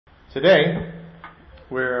Today,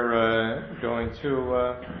 we're going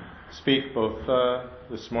to speak both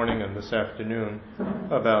this morning and this afternoon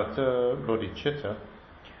about bodhicitta.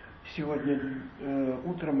 Сегодня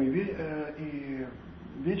утром и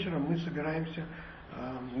вечером мы собираемся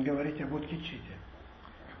говорить о бодхичитте.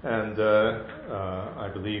 And I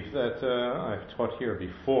believe that I've taught here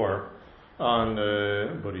before on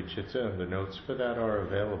bodhicitta, and the notes for that are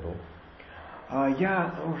available.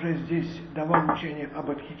 Я уже здесь давал учение об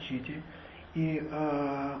бодхичитте, и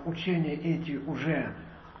учения эти уже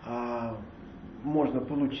можно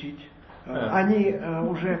получить. Они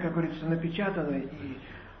уже, как говорится, напечатаны, и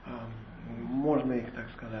можно их, так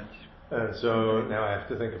сказать. And so now I have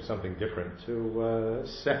to think of something different to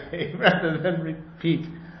say rather than repeat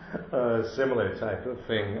a similar type of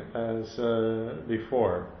thing as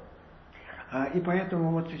before. И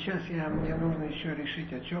поэтому вот сейчас мне нужно еще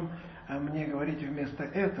решить, о чем мне говорить вместо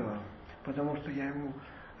этого, потому что я ему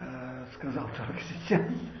сказал только сейчас.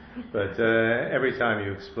 But every time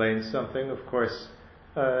you explain something, of course,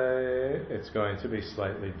 it's going to be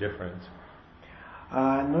slightly different.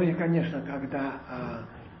 Ну и, конечно, когда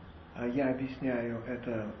я объясняю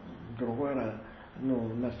это в другой раз,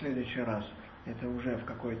 на следующий раз, это уже в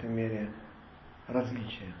какой-то мере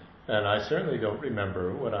различие. And I certainly don't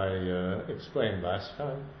remember what I explained last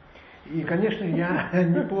time. И, конечно, я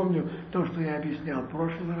не помню то, что я объяснял в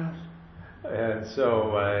прошлый раз. And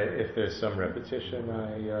so, if there's some repetition,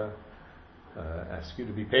 I ask you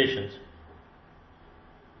to be patient.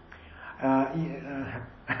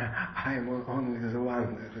 I'm only the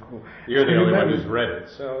one who. You're the only one who's read it,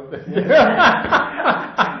 so.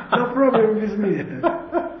 No problem with me.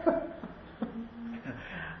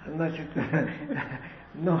 Значит,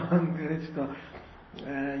 но он говорит, что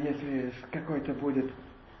если какое-то будет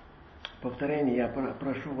повторение, я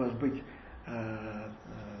прошу вас быть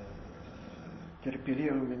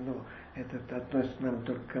терпеливыми, но это относится, наверное,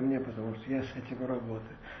 только ко мне, потому что я с этим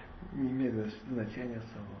работаю, не имеет значения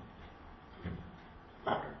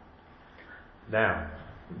само. Now,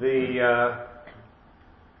 the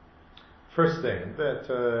first thing that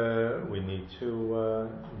we need to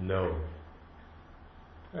know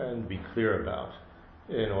and be clear about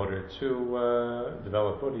in order to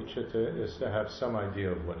develop bodhicitta is to have some idea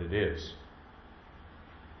of what it is.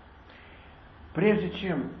 Прежде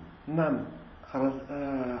чем нам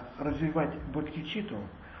развивать бодхичитту,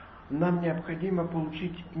 нам необходимо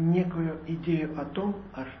получить некую идею о том,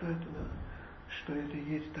 что это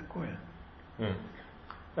есть такое.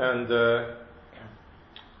 And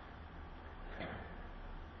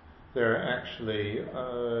there are actually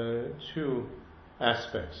two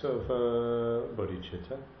aspects of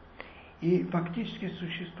bodhicitta. И фактически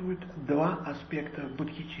существует два аспекта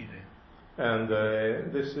бодхичитты. And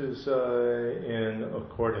this is in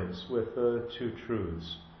accordance with the two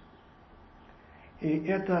truths. И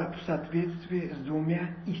это в соответствии с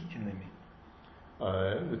двумя истинами.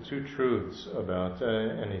 The two truths about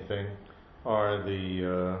anything are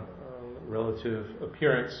the relative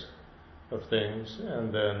appearance of things,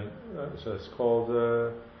 and then so it's called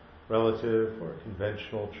relative or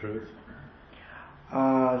conventional truth.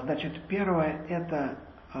 Значит, первое это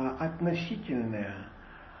относительная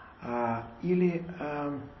или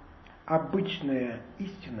обычная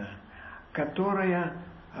истина, которая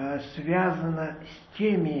связана с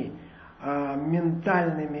теми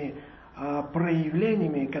ментальными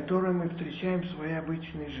проявлениями, которые мы встречаем в своей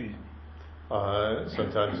обычной жизни.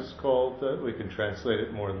 Sometimes it's called, we can translate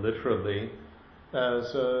it more literally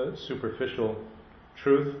as superficial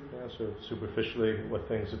truth, so superficially what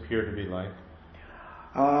things appear to be like.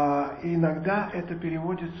 Иногда это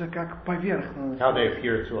переводится как поверхностная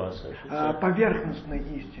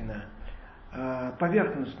истина,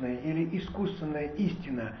 поверхностная или искусственная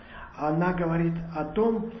истина. Она говорит о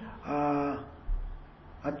том,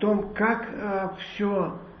 как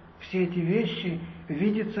все эти вещи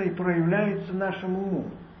видятся и проявляются нашему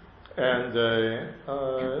уму. And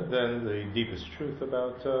then the deepest truth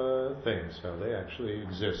about things, how they actually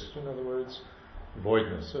exist. In other words,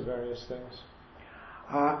 voidness of various things.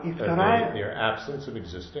 И вторая, their absence of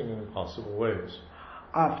existing in possible ways.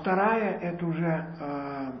 А вторая это уже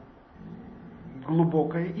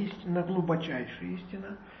глубокая истина, глубочайшая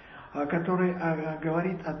истина, которая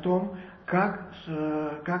говорит о том, как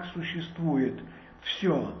существует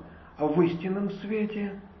все в истинном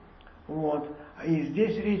свете. Вот. И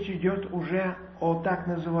здесь речь идет уже о так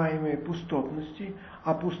называемой пустотности,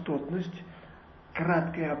 а пустотность,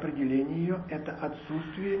 краткое определение ее, это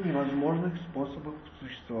отсутствие невозможных способов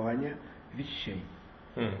существования вещей.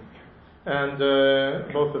 And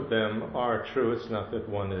both of them are true. It's not that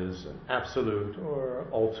one is an absolute or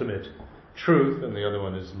ultimate truth and the other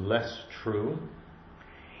one is less true.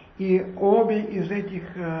 И обе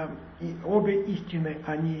истины,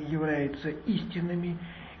 они являются истинными.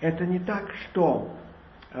 Это не так, что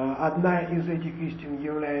одна из этих истин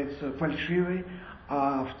является фальшивой,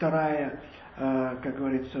 а вторая, как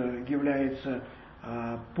говорится, является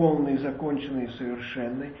полной, законченной,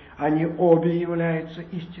 совершенной. Они обе являются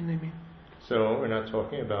истинными. So we're not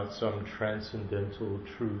talking about some transcendental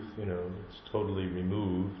truth, that's totally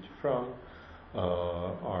removed from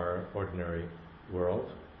our ordinary world.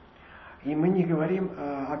 И мы не говорим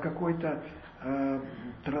о какой-то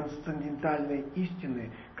трансцендентальной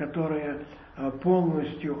истине, которая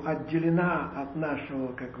полностью отделена от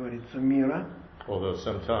нашего, как говорится, мира. Although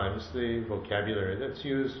sometimes the vocabulary that's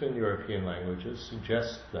used in European languages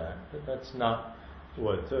suggests that, but that's not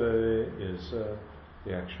what is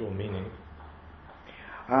the actual meaning.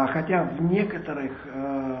 Хотя в некоторых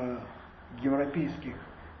европейских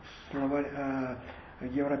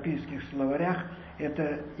словарях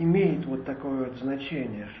это имеет вот такое вот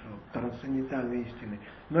значение, что трансцендентальной истины,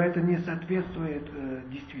 но это не соответствует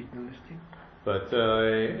действительности. But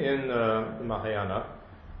in Mahayana,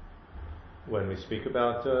 when we speak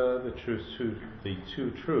about the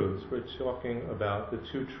two truths, we're talking about the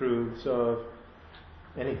two truths of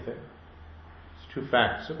anything. It's two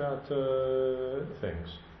facts about things.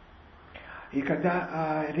 И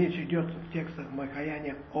когда речь идет в текстах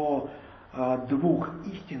Махаяне о двух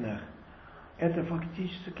истинах, это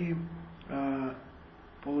фактически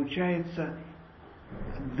получается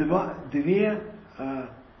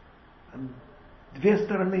две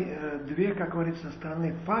стороны, как говорится,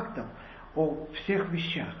 стороны фактов о всех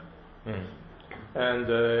вещах. And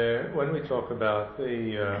when we talk about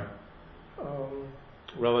the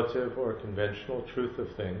relative or conventional truth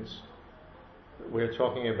of things, we're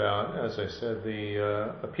talking about, as I said, the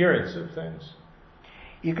appearance of things.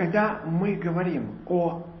 И когда мы говорим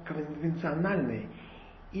о конвенциональной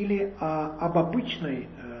или об обычной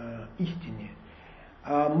истине,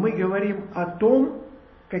 мы говорим о том,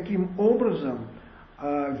 каким образом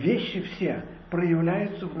вещи все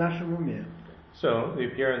проявляются в нашем уме. So the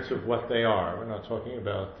appearance of what they are. We're not talking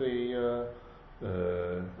about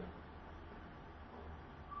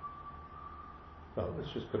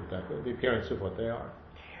let's just put it that way. The appearance of what they are.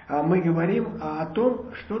 Мы говорим о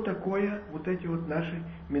том, что такое вот эти вот наши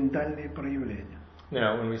ментальные проявления.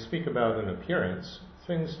 Now, when we speak about an appearance,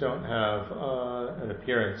 things don't have an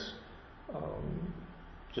appearance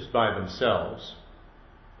just by themselves.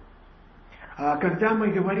 Когда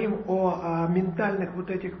мы говорим о ментальных вот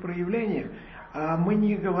этих проявлениях, мы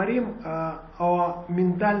не говорим о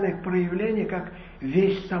ментальных проявлениях как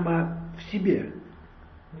вещь сама в себе.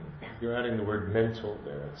 You're adding the word mental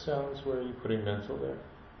there. It sounds, where are you putting mental there?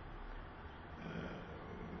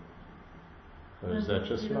 Or is that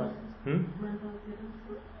just my...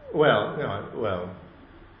 Well,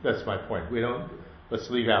 that's my point. Let's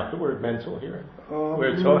leave out the word mental here.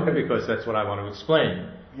 We're talking because that's what I want to explain.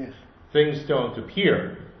 Yes. Things don't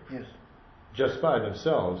appear yes. just by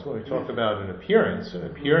themselves. When we talk about an appearance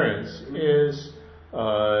is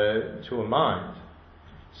to a mind.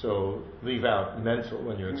 So leave out mental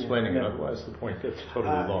when you're explaining it, otherwise the point gets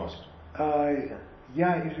totally lost.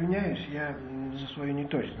 Я извиняюсь, я за свою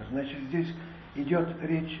неточность. Значит, здесь идет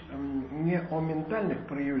речь не о ментальных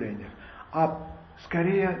проявлениях, а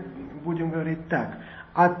скорее, будем говорить так,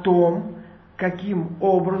 о том, каким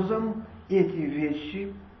образом эти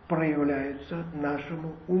вещи проявляются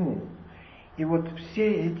нашему уму. И вот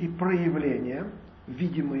все эти проявления,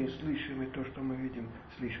 видимые, слышимые, то, что мы видим,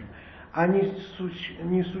 слышим, они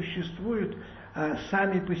не существуют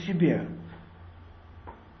сами по себе,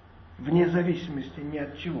 вне зависимости ни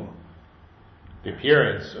от чего. The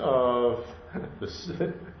appearance of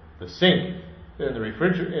the sink in the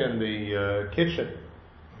refrigerator in the kitchen,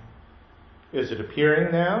 is it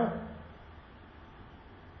appearing now?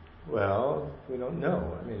 Well, we don't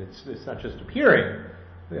know. I mean, it's not just appearing.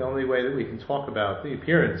 The only way that we can talk about the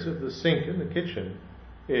appearance of the sink in the kitchen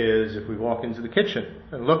is if we walk into the kitchen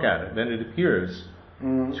and look at it, then it appears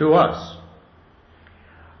to us.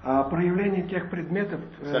 Проявление тех предметов.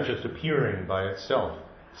 It's not just appearing by itself,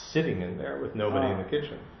 sitting in there with nobody in the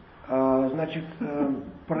kitchen. Значит,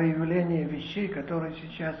 проявление вещей, которые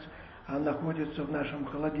сейчас находятся в нашем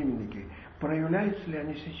холодильнике, проявляются ли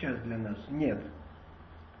они сейчас для нас? Нет.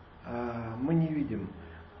 Мы не видим.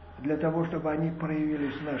 Для того, чтобы они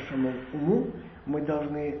проявились нашему уму, мы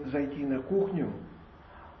должны зайти на кухню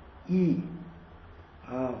и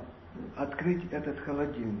открыть этот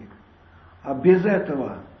холодильник. А без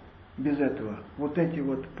этого вот эти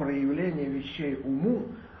вот проявления вещей уму,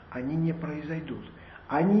 они не произойдут.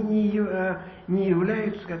 они не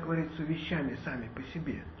являются, как говорится, вещами сами по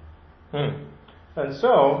себе. And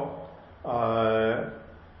so,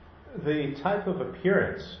 the type of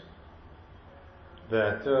appearance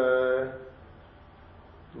that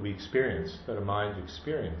we experience, that a mind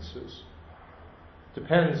experiences,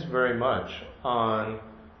 depends very much on,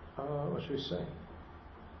 what should we say?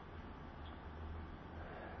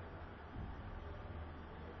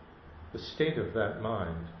 The state of that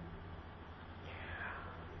mind,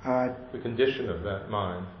 the condition of that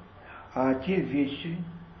mind. Те вещи,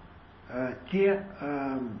 те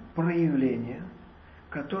проявления,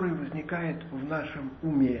 которые возникают в нашем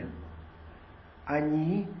уме,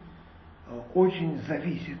 они очень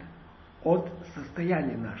зависят от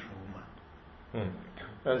состояния нашего ума.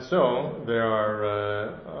 And so there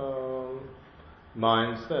are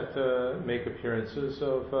minds that make appearances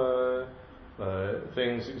of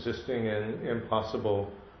things existing in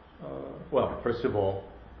impossible. Well, first of all,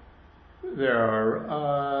 there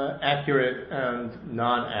are accurate and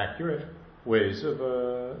non-accurate ways of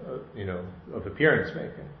appearance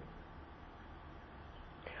making.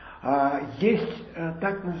 Есть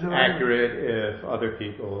так называемые... Accurate if other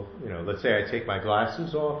people, let's say I take my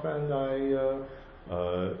glasses off and I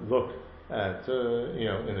look at,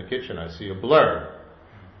 in the kitchen, I see a blur.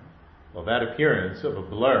 Well, that appearance of a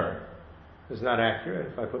blur is not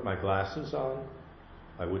accurate. If I put my glasses on,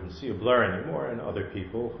 I wouldn't see a blur anymore, and other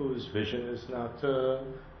people whose vision is not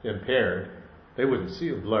impaired, they wouldn't see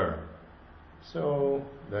a blur. So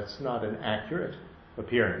that's not an accurate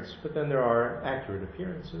appearance. But then there are accurate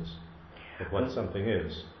appearances of what something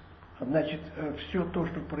is. Значит, все то,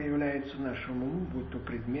 что проявляется нашему уму, будь то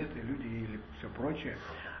предметы, люди или все прочее,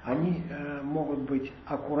 они могут быть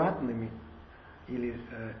аккуратными или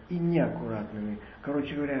и неаккуратными.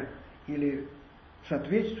 Короче говоря, или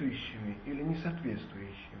соответствующими, или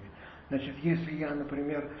несоответствующими. Значит, если я,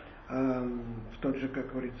 например, в тот же,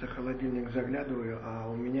 как говорится, холодильник заглядываю, а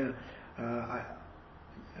у меня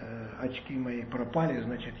очки мои пропали,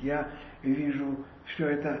 значит, я вижу все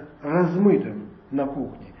это размытым на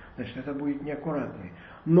кухне. Значит, это будет неаккуратный.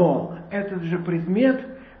 Но этот же предмет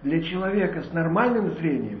для человека с нормальным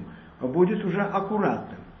зрением будет уже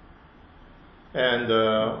аккуратным. And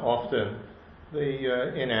often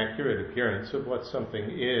the inaccurate appearance of what something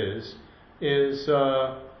is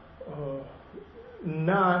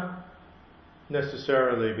not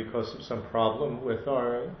necessarily because of some problem with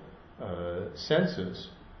our senses,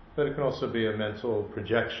 but it can also be a mental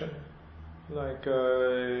projection. Like,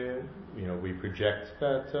 we project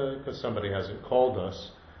that because somebody hasn't called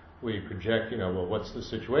us, we project, well, what's the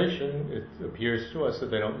situation? It appears to us that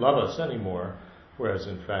they don't love us anymore, whereas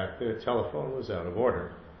in fact their telephone was out of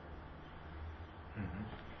order. Mm-hmm.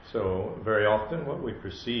 So very often what we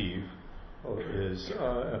perceive is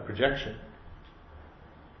a projection.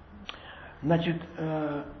 Значит,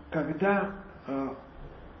 когда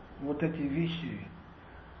вот эти вещи,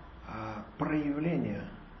 проявления,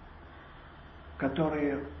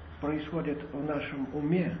 которые происходят в нашем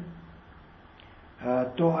уме,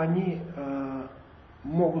 то они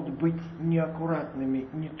могут быть неаккуратными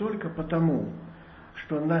не только потому,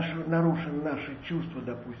 что нарушено наше чувство,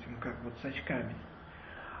 допустим, как вот с очками,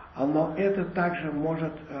 но это также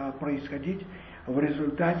может происходить в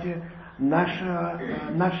результате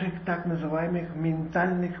наших так называемых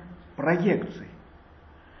ментальных проекций.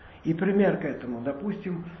 И пример к этому,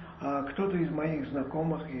 допустим, кто-то из моих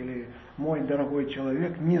знакомых или мой дорогой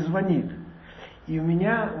человек не звонит, и у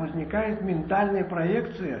меня возникает ментальная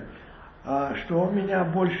проекция, что он меня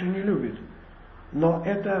больше не любит. Но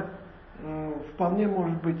это вполне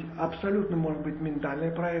может быть, абсолютно может быть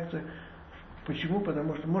ментальная проекция. Почему?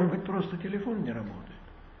 Потому что, может быть, просто телефон не работает.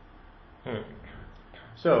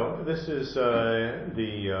 So, this is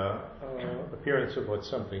the appearance of what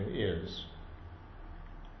something is.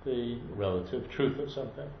 The relative truth of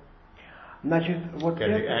something. Значит, вот Can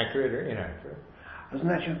be accurate or inaccurate.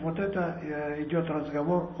 Значит, вот это идет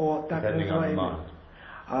разговор о так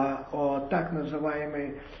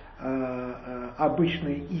называемой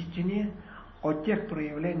обычной истине, о тех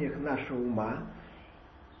проявлениях нашего ума.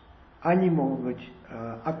 Они могут быть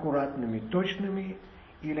аккуратными, точными,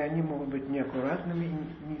 или они могут быть неаккуратными и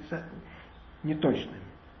неточными.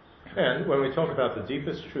 And when we talk about the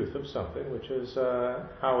deepest truth of something, which is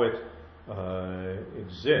how it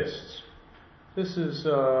exists, this is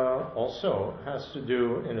also has to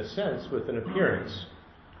do, in a sense, with an appearance.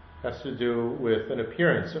 Has to do with an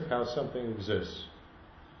appearance of how something exists.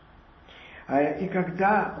 И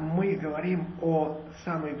когда мы говорим о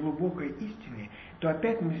самой глубокой истине, то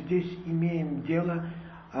опять мы здесь имеем дело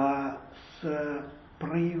с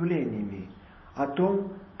проявлениями о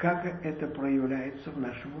том, как это проявляется в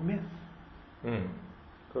нашем уме.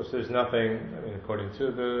 Of course, there's nothing, I mean, according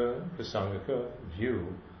to the Prasangika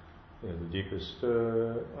view, the deepest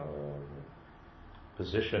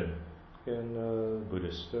position in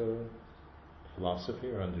Buddhist philosophy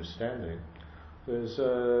or understanding, there's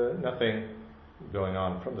nothing going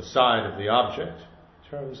on from the side of the object, in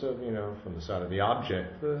terms of, from the side of the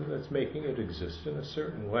object that's making it exist in a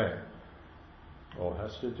certain way. All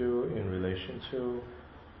has to do in relation to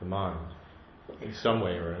the mind, in some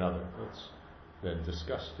way or another. It's been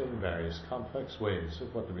discussed in various complex ways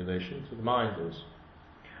of what the relation to the mind is.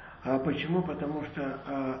 Почему? Потому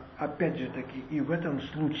что, опять же таки, и в этом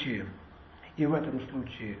случае,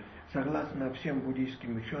 согласно всем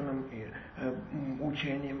буддийским ученым и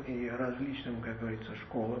учениям и различным, как говорится,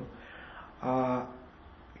 школам,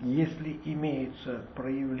 если имеется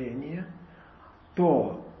проявление,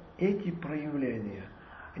 то эти проявления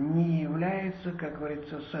не являются, как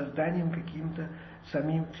говорится, созданием каким-то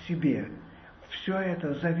самим в себе. Все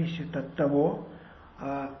это зависит от того,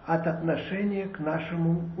 от отношения к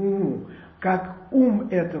нашему уму, как ум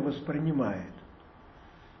это воспринимает.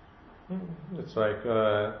 It's like,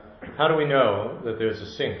 how do we know that there's a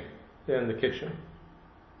sink in the kitchen?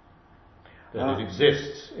 That it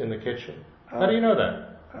exists in the kitchen? How do you know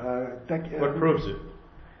that? What proves it?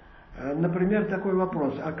 Например, такой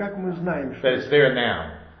вопрос. А как мы знаем, что... That it's there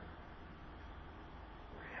now.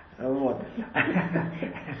 Вот.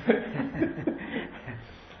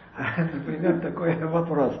 Например, такой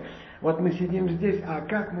вопрос. Вот мы сидим здесь, а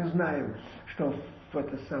как мы знаем, что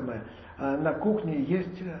на кухне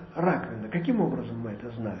есть раковина? Каким образом мы это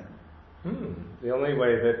знаем? The only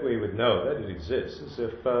way that we would know that it exists is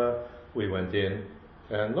if we went in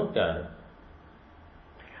and looked at it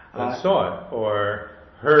and saw it, or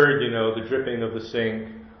heard, the dripping of the sink,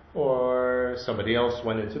 or somebody else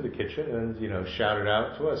went into the kitchen and, shouted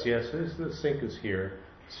out to us, yes, the sink is here,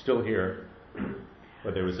 still here.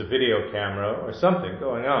 Or there was a video camera or something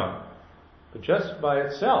going on. But just by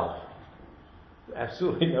itself,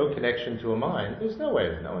 absolutely no connection to a mind, there's no way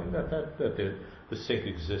of knowing that the sink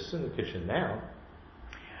exists in the kitchen now.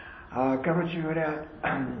 Короче говоря,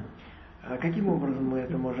 каким образом мы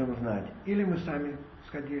это можем знать? Или мы сами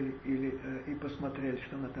сходили и посмотрели,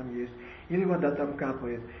 что она там есть, или вода там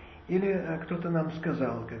капает, или кто-то нам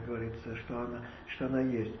сказал, как говорится, что она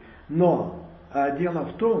есть. Но дело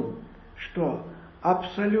в том, что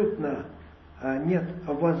абсолютно нет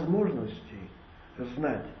возможности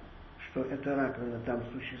знать, что эта раковина там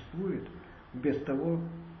существует, без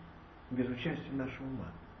участия нашего ума.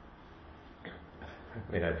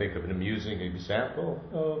 I mean, I think of an amusing example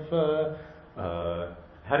of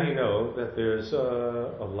how do you know that there's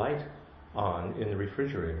a light on in the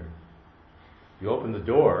refrigerator? You open the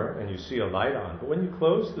door and you see a light on, but when you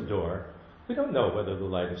close the door, we don't know whether the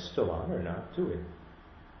light is still on or not, do we?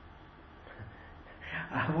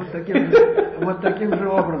 Вот таким же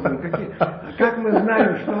образом. Как мы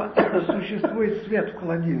знаем, что существует свет в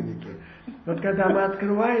холодильнике? Вот когда мы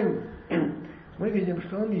открываем, мы видим,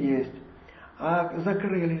 что он есть. А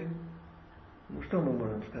закрыли. Ну что мы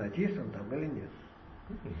можем сказать, есть он там или нет?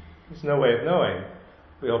 There's no way of knowing.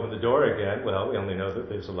 We open the door again, well, we only know that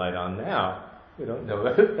there's a light on now. We don't know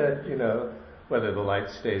that, whether the light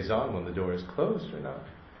stays on when the door is closed or not.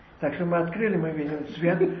 Так что мы открыли, мы видим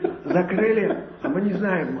свет, закрыли, а мы не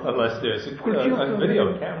знаем. Unless there's a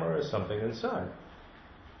video camera or something inside.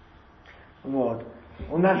 Вот.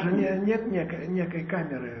 У нас же нет некой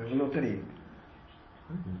камеры внутри.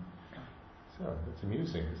 So, it's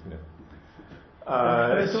amusing, isn't it?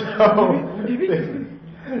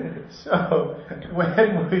 So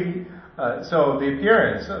when so the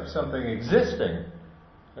appearance of something existing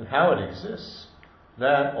and how it exists,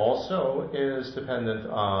 that also is dependent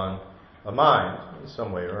on a mind in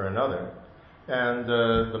some way or another. And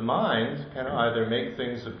the mind can either make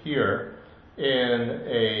things appear in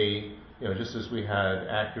a, just as we had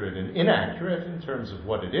accurate and inaccurate in terms of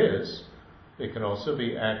what it is, it can also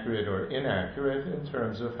be accurate or inaccurate in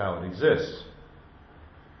terms of how it exists.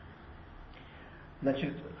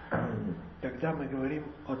 Значит, когда мы говорим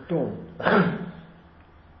о том,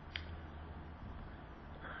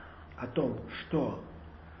 что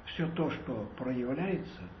все то, что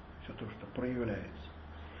проявляется,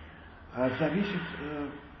 зависит,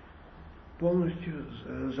 полностью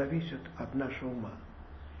зависит от нашего ума.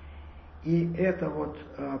 И это вот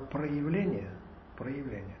проявление,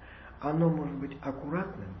 оно может быть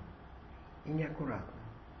аккуратным и неаккуратным.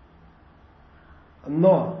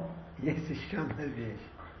 Но есть еще одна вещь.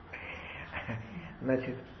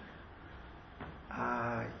 Значит,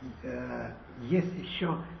 есть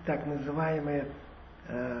еще так называемое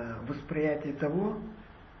восприятие того,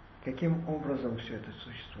 каким образом все это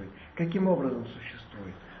существует. Каким образом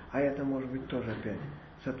существует. А это может быть тоже опять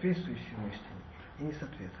соответствующим истине и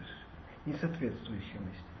несоответствующим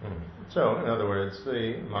истине. So, in other words,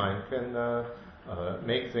 the mind can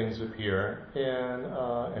make things appear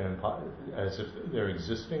as if they're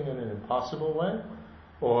existing in an impossible way,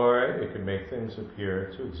 or it can make things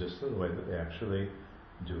appear to exist in the way that they actually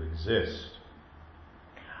do exist.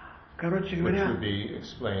 Короче Which говоря, would be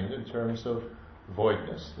explained in terms of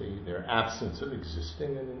voidness, their absence of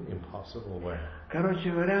existing in an impossible way. Короче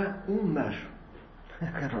говоря, ум наш,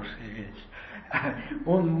 хорошая вещь,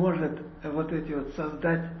 он может вот эти вот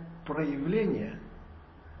создать проявления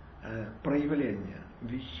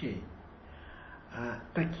вещей,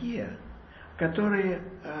 такие, которые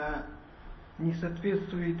не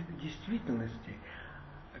соответствуют действительности,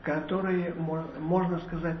 которые, можно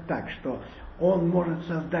сказать так, что он может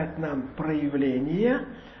создать нам проявление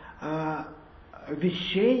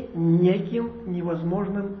вещей неким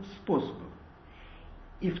невозможным способом.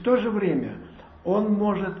 И в то же время он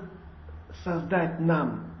может создать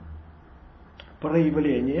нам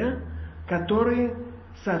проявления, которые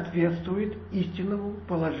соответствуют истинному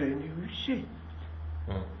положению вещей.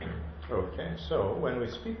 Okay, so when we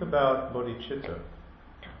speak about bodhicitta,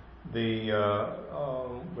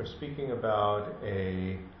 we're speaking about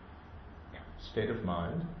a state of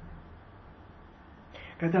mind.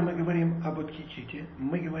 Когда мы говорим об бодхичитте,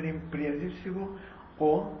 мы говорим прежде всего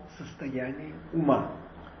о состоянии ума.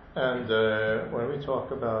 And when we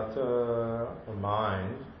talk about a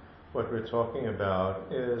mind, what we're talking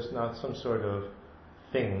about is not some sort of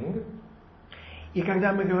thing, И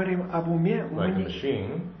когда мы говорим об уме, like a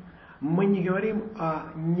machine, мы не говорим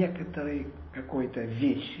о некоторой какой-то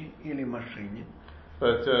вещи или машине.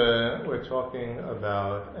 but we're talking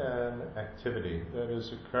about an activity that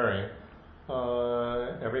is occurring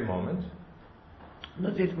every moment. Но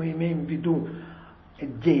здесь мы имеем в виду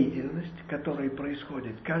деятельность, которая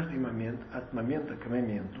происходит каждый момент, от момента к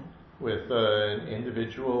моменту. With an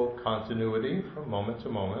individual continuity from moment to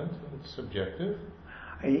moment, it's subjective.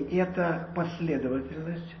 И эта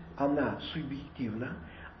последовательность, она субъективна,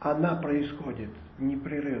 она происходит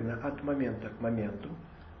непрерывно от момента к моменту.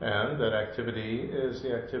 And that activity is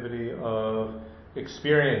the activity of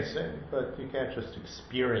experiencing, but you can't just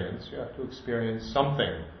experience, you have to experience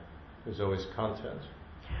something. There's always content.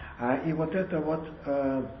 И вот эта вот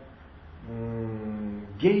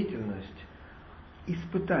деятельность,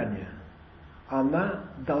 испытание, она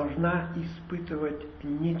должна испытывать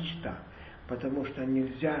нечто, потому что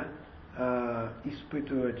нельзя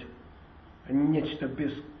испытывать нечто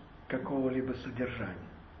без какого-либо содержания.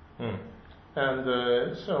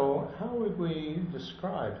 And so how would we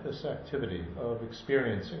describe this activity of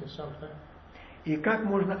experiencing something? И как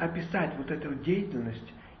можно описать вот эту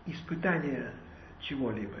деятельность испытания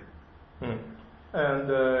чего-либо? And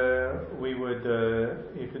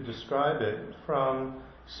you could describe it from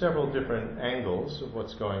several different angles of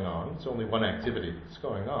what's going on. It's only one activity that's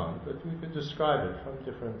going on, but we could describe it from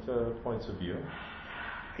different points of view.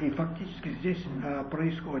 И фактически здесь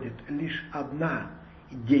происходит лишь одна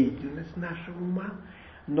деятельность нашего ума,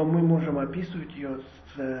 но мы можем описывать ее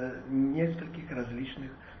с нескольких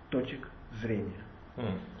различных точек зрения.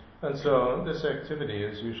 And so this activity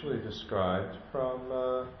is usually described from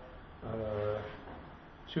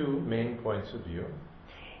two main points of view.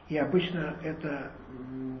 И обычно эта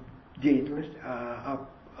деятельность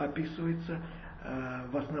описывается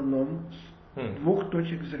в основном с двух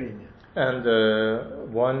точек зрения. And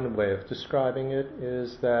one way of describing it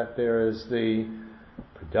is that there is the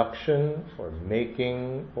production or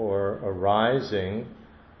making or arising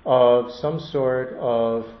of some sort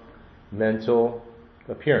of mental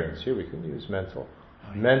appearance. Here we can use mental.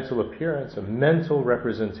 Mental appearance, a mental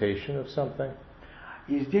representation of something.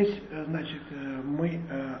 И здесь, значит, мы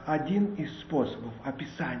один из способов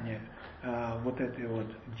описания вот этой вот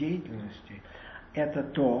деятельности, это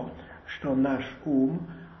то, что наш ум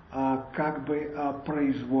как бы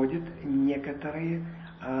производит некоторые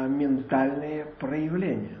ментальные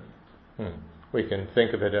проявления. We can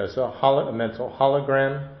think of it as a mental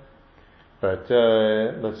hologram, but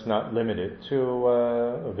let's not limit it to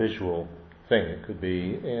a visual thing. It could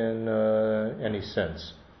be in any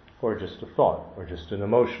sense, or just a thought, or just an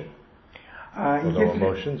emotion. Although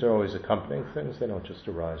emotions are always accompanying things, they don't just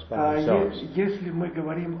arise by themselves. Если мы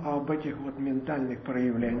говорим об этих вот ментальных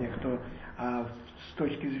проявлениях, то с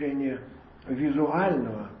точки зрения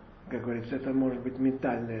визуального, как говорится, это может быть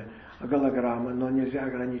ментальная голограмма, но нельзя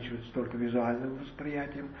ограничиваться только визуальным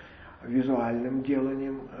восприятием, визуальным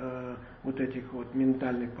деланием вот этих вот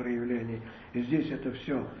ментальных проявлений. И здесь это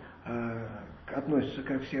все относится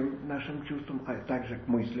ко всем нашим чувствам, а также к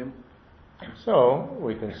мыслям. So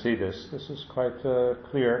we can see this. This is quite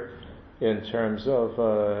clear in terms of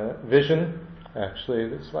vision. Actually,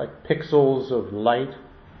 it's like pixels of light,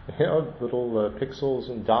 little pixels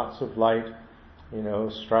and dots of light,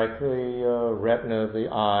 strike the retina of the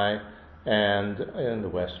eye. And in the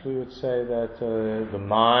West, we would say that the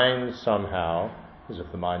mind somehow, as if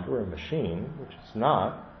the mind were a machine, which it's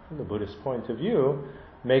not, from the Buddhist point of view,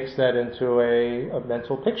 makes that into a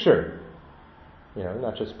mental picture.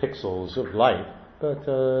 Not just pixels of light, but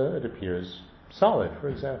it appears solid, for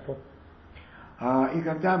example. И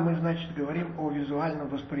когда мы, значит, говорим о визуальном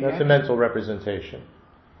восприятии, that's a mental representation.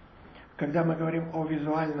 Когда мы говорим о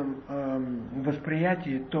визуальном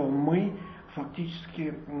восприятии, то мы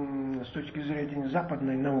фактически, с точки зрения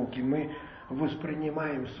западной науки, мы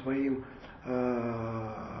воспринимаем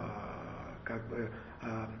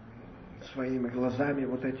своими глазами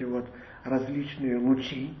вот эти вот различные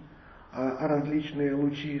лучи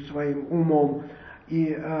своим умом,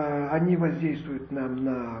 и они воздействуют нам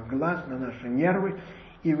на глаз, на наши нервы,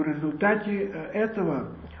 и в результате этого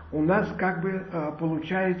у нас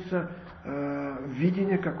получается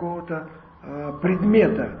видение какого-то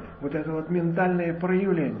предмета, вот это вот ментальное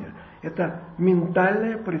проявление. Это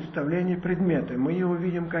ментальное представление предмета. Мы его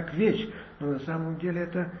видим как вещь, но на самом деле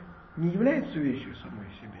это не является вещью самой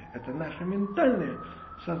себе. Это наше ментальное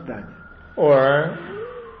создание. Or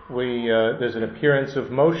there's an appearance of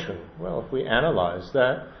motion. Well, if we analyze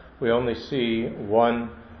that, we only see one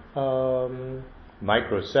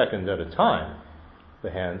microsecond at a time. The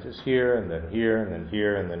hand is here, and then here, and then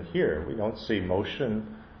here, and then here. We don't see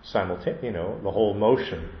motion the whole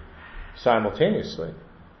motion simultaneously.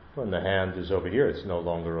 When the hand is over here, it's no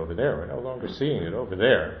longer over there. We're no longer seeing it over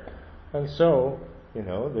there. And so,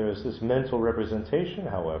 there's this mental representation,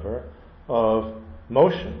 however, of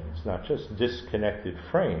motion. It's not just disconnected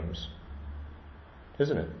frames,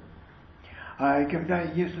 isn't it? И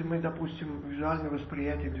если мы, допустим, визуальное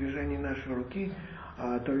восприятие движений нашей руки,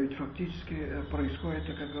 то ведь фактически происходит,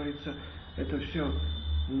 как говорится, это все,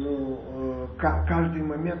 каждый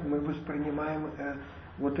момент мы воспринимаем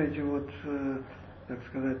вот эти вот, так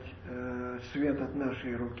сказать, свет от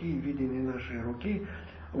нашей руки, видение нашей руки,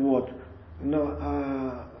 вот.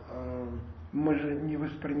 Но мы же не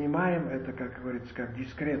воспринимаем это, как говорится, как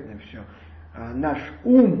дискретно все. Наш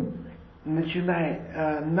ум,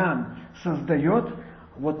 нам создает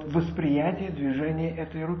вот восприятие движения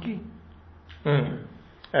этой руки.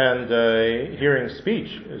 And hearing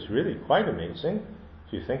speech is really quite amazing,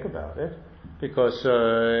 if you think about it, because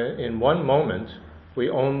in one moment we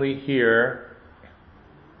only hear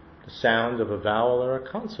the sound of a vowel or a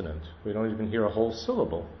consonant. We don't even hear a whole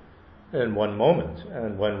syllable in one moment.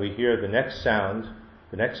 And when we hear the next sound,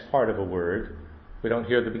 the next part of a word, we don't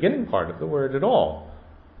hear the beginning part of the word at all.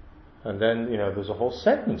 And then, there's a whole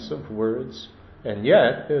sentence of words, and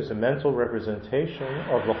yet there's a mental representation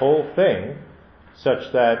of the whole thing,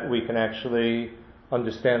 such that we can actually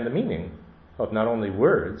understand the meaning of not only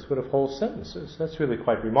words, but of whole sentences. That's really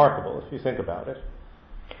quite remarkable if you think about it.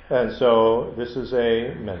 And so this is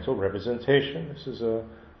a mental representation. This is a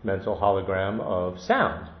mental hologram of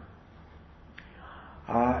sound.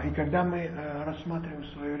 И когда мы рассматриваем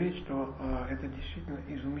свою речь, то это действительно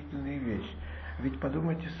изумительная вещь. Ведь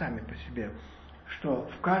подумайте сами по себе, что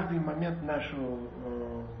в каждый момент нашего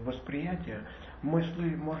восприятия мы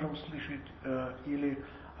можем слышать или,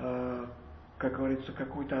 как говорится,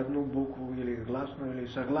 какую-то одну букву, или гласную, или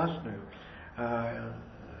согласную.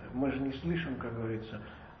 Мы же не слышим, как говорится,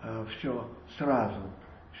 все сразу.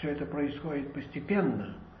 Все это происходит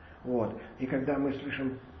постепенно. Вот. И когда мы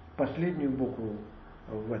слышим последнюю букву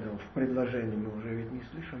в предложении, мы уже ведь не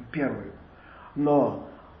слышим первую. Но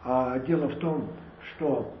дело в том,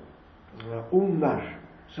 что ум наш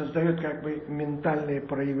создает ментальное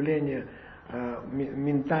проявление,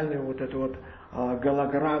 ментальную вот эту вот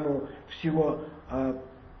голограмму всего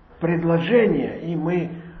предложения, и мы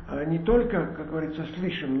не только, как говорится,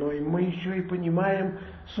 слышим, но и мы еще и понимаем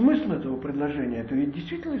смысл этого предложения. Это ведь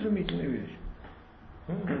действительно изумительная вещь.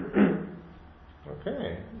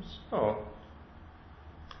 Okay, so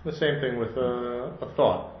the same thing with a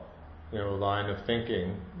thought, a line of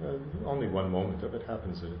thinking. Only one moment of it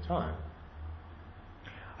happens at a time.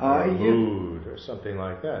 Or a mood or something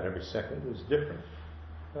like that. Every second is different.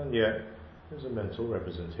 And yet, there's a mental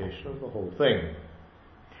representation of the whole thing.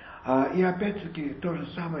 И опять-таки то же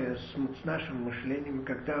самое с нашим мышлением,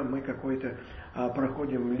 когда мы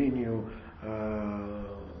проходим линию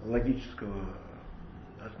логического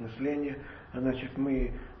осмысления, значит,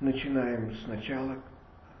 мы начинаем сначала,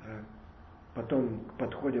 потом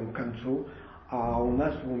подходим к концу, а у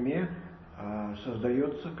нас в уме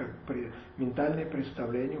создается как ментальное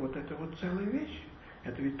представление вот этой вот целой вещи.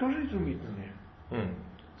 Это ведь тоже изумительно.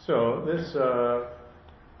 So this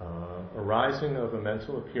arising of a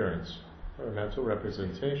mental appearance or a mental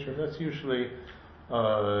representation, that's usually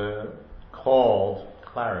called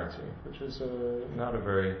clarity, which is not a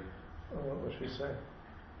very, what should we say?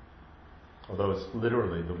 Although it's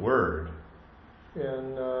literally the word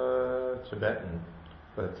in Tibetan,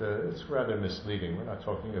 but it's rather misleading. We're not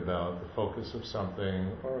talking about the focus of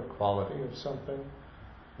something or a quality of something.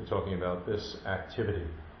 We're talking about this activity.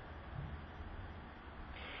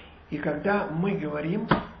 И когда мы говорим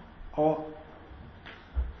о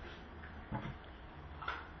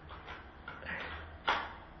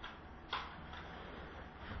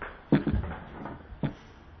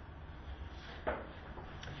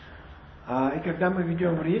когда мы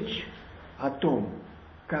ведем речь о том,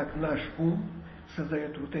 как наш ум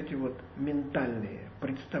создает вот эти вот ментальные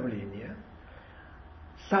представления,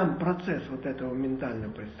 сам процесс вот этого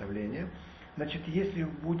ментального представления, значит, если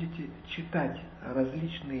вы будете читать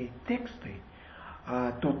различные тексты,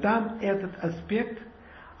 то там этот аспект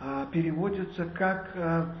переводится как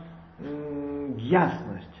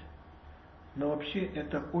ясность. Но вообще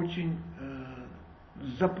это очень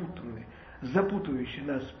запутывающий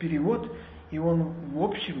нас перевод, и он, в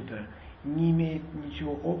общем-то, не имеет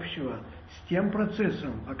ничего общего с тем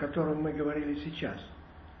процессом, о котором мы говорили сейчас.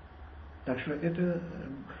 Так что это,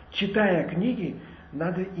 читая книги,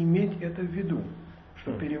 надо иметь это в виду,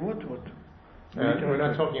 что перевод вот... And we're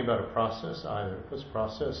not talking about a process either, because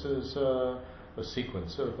process is a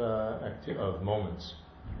sequence of moments.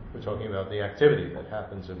 We're talking about the activity that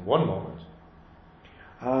happens in one moment.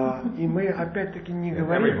 И мы опять-таки не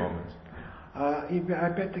говорим... И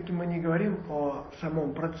опять-таки мы не говорим о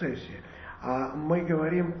самом процессе, а мы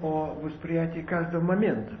говорим о восприятии каждого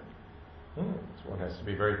момента. So one has to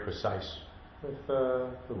be very precise with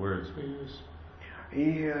the words we use.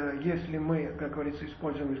 И если мы, как говорится,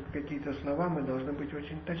 используем какие-то слова, мы должны быть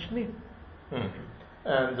очень точны.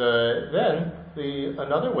 And then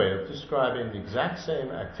another way of describing the exact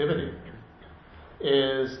same activity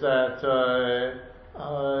is that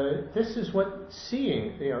this is what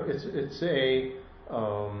seeing, it's a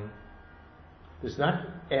there's not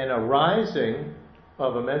an arising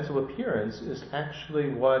of a mental appearance is actually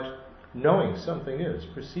what knowing something is,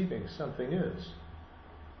 perceiving something is.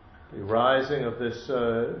 The arising of this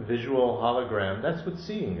visual hologram, that's what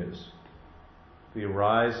seeing is. The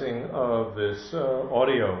arising of this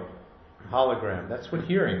audio hologram, that's what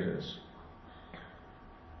hearing is.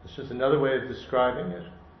 It's just another way of describing it.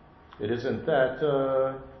 It isn't that,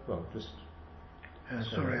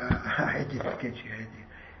 Sorry, I didn't catch your idea.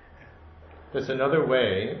 That's another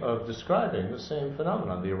way of describing the same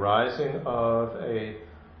phenomenon, the arising of a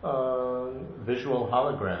visual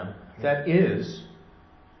hologram that is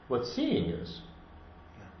what seeing is.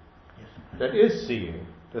 That is seeing.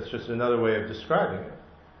 That's just another way of describing it.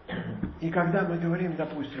 И когда мы говорим,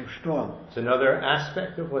 допустим, что... It's another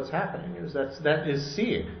aspect of what's happening, that is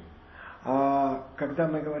seeing. Когда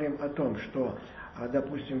мы говорим о том, что,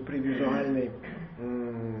 допустим, при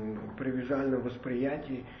визуальном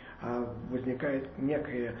восприятии возникает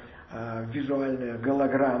некая визуальная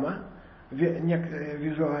голограмма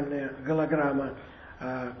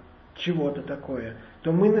чего-то такое,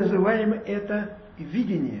 то мы называем это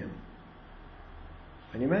видением.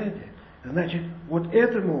 Понимаете? Значит, вот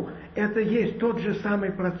это есть тот же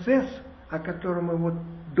самый процесс, о котором мы вот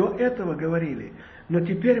до этого говорили, но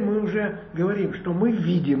теперь мы уже говорим, что мы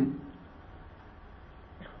видим.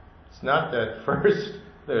 It's not that first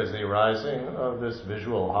there's the arising of this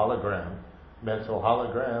visual hologram, mental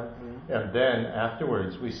hologram, and then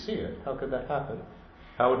afterwards we see it. How could that happen?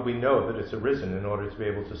 How would we know that it's arisen in order to be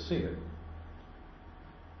able to see it?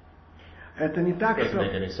 Это не так, Doesn't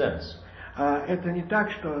make any sense. Это не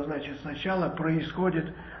так, что, значит, сначала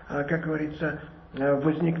происходит, как говорится,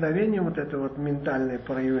 возникновение вот этого вот ментальное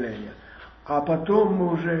проявление, а потом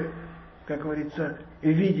мы уже, как говорится,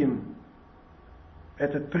 видим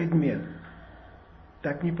этот предмет.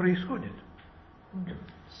 Так не происходит.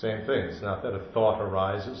 Same thing. It's not that a thought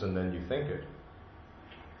arises and then you think it.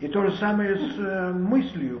 И то же самое с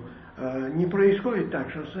мыслью. Не происходит так,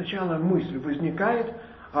 что сначала мысль возникает,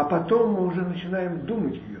 а потом мы уже начинаем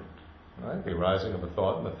думать ее. Right? The arising of a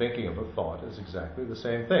thought and the thinking of a thought is exactly the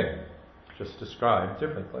same thing, just described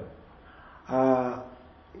differently.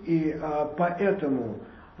 Поэтому,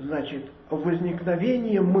 значит,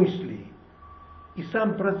 возникновение мыслей и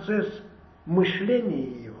сам процесс мышления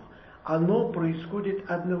ее, оно происходит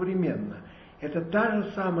одновременно. Это та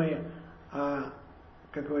же самая,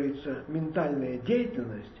 как говорится, ментальная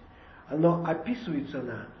деятельность, но описывается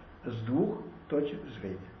она с двух точек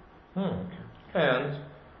зрения. And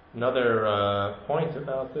another point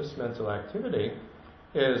about this mental activity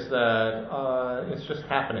is that it's just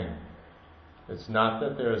happening. It's not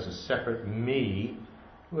that there is a separate me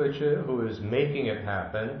who is making it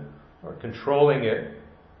happen or controlling it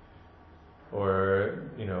or,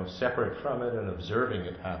 separate from it and observing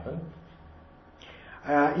it happen.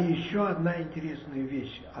 И еще одна интересная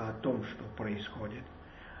вещь о том, что происходит.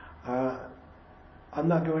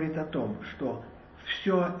 Она говорит о том, что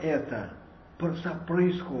все это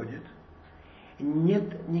происходит,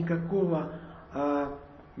 нет никакого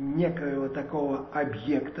некоего такого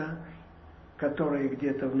объекта, который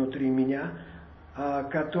где-то внутри меня,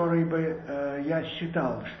 который бы я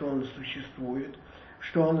считал, что он существует,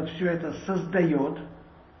 что он все это создает,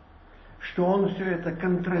 что он все это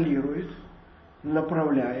контролирует,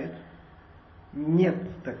 направляет. Нет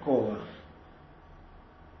такого.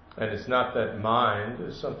 And it's not that mind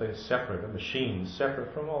is something separate, a machine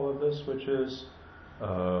separate from all of this, which is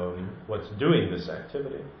what's doing this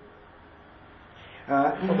activity.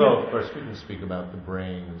 Although, of course, we can speak about the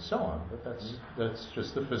brain and so on, but that's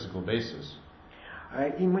just the physical basis.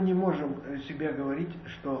 И мы не можем себе говорить,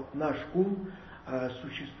 что наш ум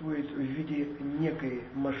существует в виде некой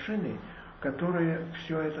машины, которая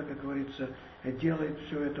все это, как говорится, делает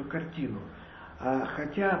всю эту картину.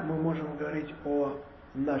 Хотя мы можем говорить о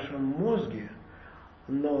нашем мозге,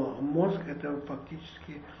 но мозг это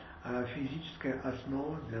фактически физическая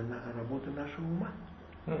основа для работы нашего ума.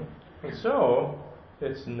 And so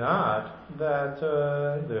it's not that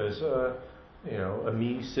there's a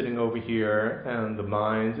me sitting over here and the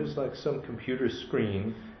mind is like some computer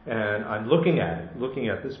screen and I'm looking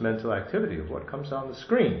at this mental activity of what comes on the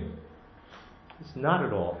screen. It's not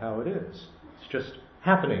at all how it is. It's just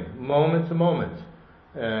happening moment to moment.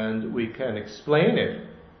 And we can explain it,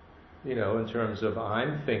 in terms of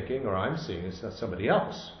I'm thinking or I'm seeing, it's not somebody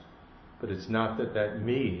else. But it's not that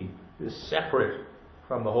me is separate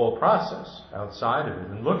from the whole process, outside of it,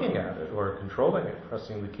 and looking at it, or controlling it,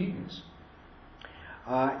 pressing the keys.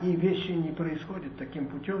 И вещи не происходят таким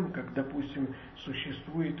путем, как, допустим,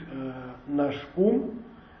 существует наш ум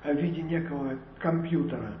в виде некого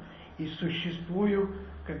компьютера, и существует,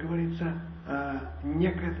 как говорится,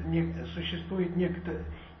 существует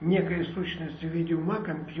некая сущность в виде ума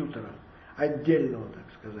компьютера, отдельного,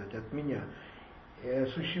 так сказать, от меня.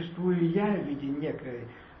 Существую я в виде некой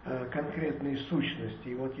конкретной сущности,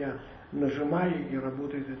 и вот я нажимаю, и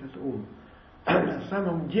работает этот ум. На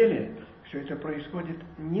самом деле все это происходит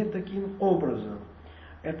не таким образом.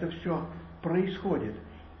 Это все происходит.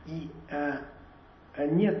 И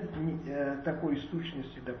нет такой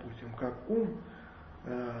сущности, допустим, как ум,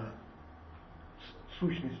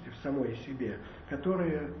 сущности в самой себе,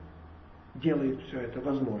 которая делает все это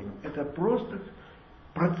возможным. Это просто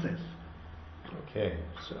процесс. Okay,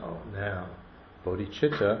 so now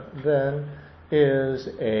bodhicitta then is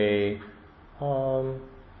a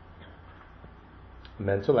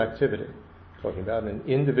mental activity, talking about an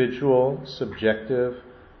individual, subjective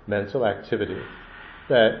mental activity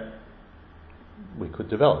that we could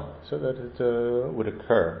develop so that it would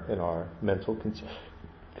occur in our mental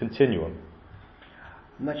continuum.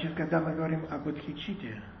 Значит, когда мы говорим о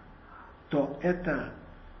бодхичитте, то это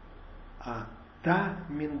та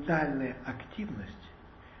ментальная активность,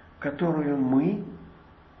 которую мы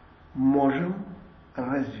можем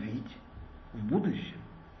развить в будущем.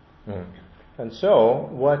 And so,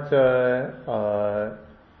 what a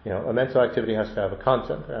mental activity has to have a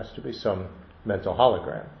content. There has to be some mental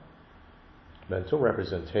hologram, mental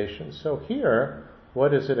representation. So here,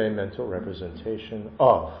 what is it a mental representation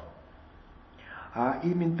of?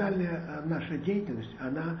 И ментальная наша деятельность,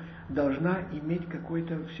 она должна иметь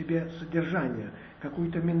какое-то в себе содержание,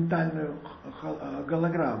 какую-то ментальную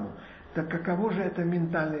голограмму. Так каково же это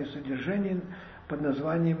ментальное содержание под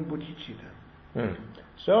названием бодхичитта?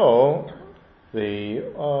 So, the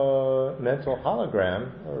mental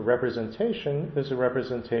hologram or representation is a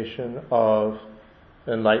representation of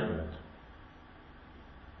enlightenment.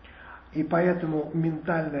 И поэтому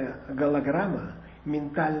ментальная голограмма,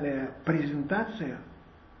 ментальная презентация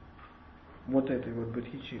вот этой вот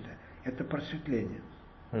бодхичитты, это просветление.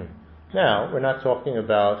 Now, we're not talking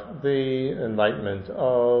about the enlightenment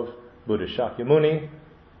of Buddha Shakyamuni.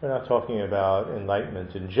 We're not talking about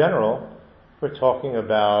enlightenment in general. We're talking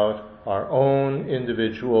about our own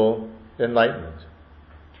individual enlightenment.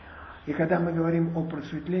 И когда мы говорим о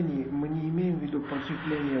просветлении, мы не имеем в виду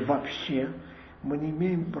просветление вообще, мы не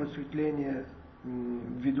имеем просветление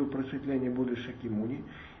в виду просветления Будды Шакьямуни,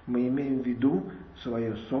 мы имеем в виду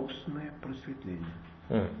свое собственное просветление.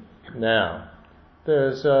 Now,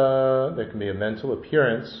 there can be a mental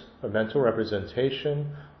appearance, a mental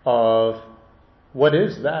representation of what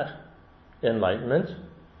is that enlightenment,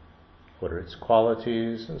 what are its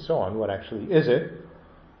qualities, and so on. What actually is it?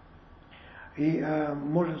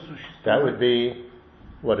 That would be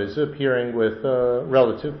what is appearing with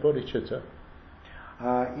relative bodhicitta.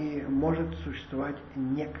 И может существовать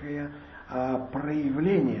некое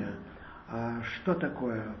проявление, что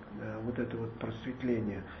такое вот это вот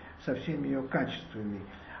просветление, со всеми ее качествами.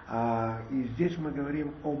 И здесь мы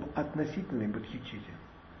говорим об относительной бодхичитте.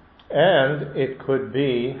 And it could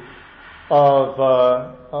be of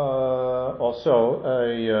also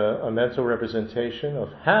a mental representation of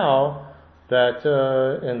how that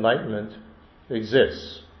enlightenment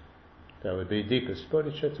exists. That would be deepest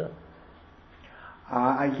bodhicitta.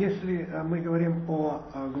 А если мы говорим о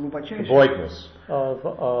глубочайшей... The voidness of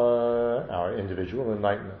our individual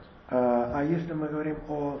enlightenment. А если мы говорим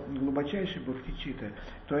о глубочайшей бодхичитте,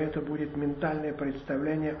 то это будет ментальное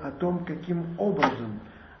представление о том, каким образом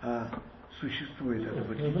существует эта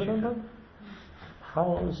бодхичитта.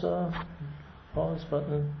 Pause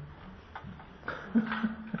button.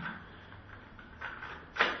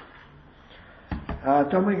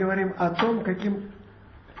 То мы говорим о том, каким...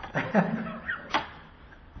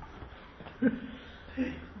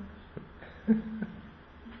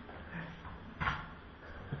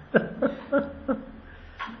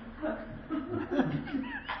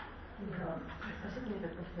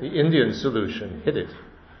 The Indian solution, hit it.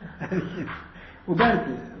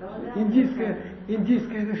 Ударьте.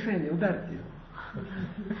 Индийское решение, ударьте.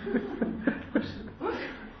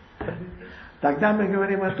 Тогда мы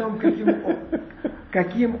говорим о том,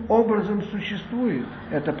 каким образом существует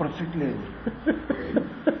это просветление.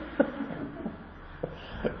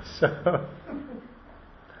 So,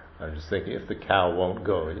 I'm just thinking, if the cow won't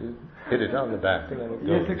go, you hit it on the back and then it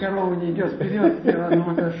goes. Если корова не идет вперед, то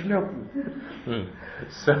надо шлепнуть.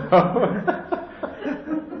 So,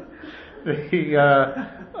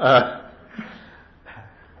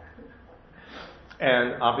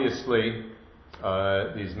 and obviously,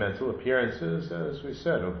 these mental appearances, as we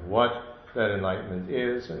said, of what that enlightenment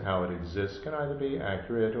is and how it exists can either be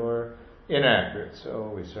accurate or inaccurate.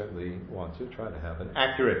 So we certainly want to try to have an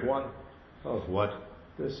accurate one of what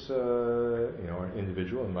this, our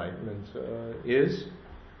individual enlightenment is,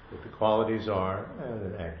 what the qualities are,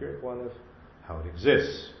 and an accurate one of how it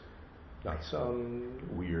exists, not some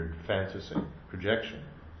weird fantasy, projection.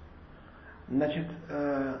 Значит,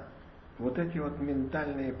 вот эти вот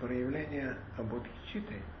ментальные проявления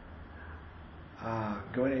бодхичитты,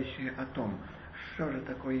 говорящие о том, что же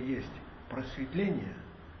такое есть просветление,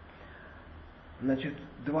 значит,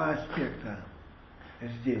 два аспекта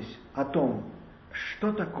здесь о том,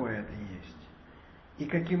 что такое это есть и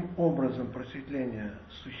каким образом просветление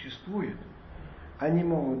существует, они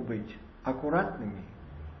могут быть аккуратными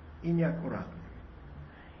и неаккуратными.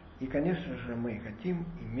 И, конечно же, мы хотим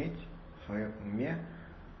иметь в своем уме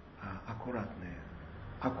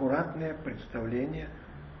аккуратное представление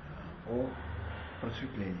о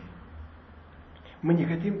просветлении. Мы не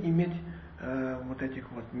хотим иметь вот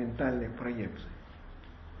этих вот ментальных проекций.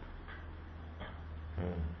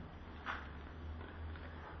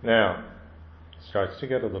 Now, it starts to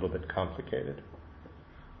get a little bit complicated.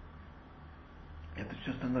 Это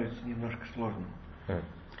все становится немножко сложным. I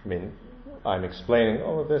mean, I'm explaining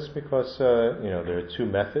all of this because, there are two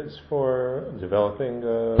methods for developing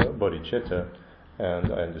bodhicitta,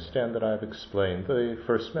 and I understand that I've explained the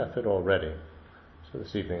first method already. So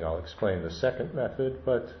this evening I'll explain the second method,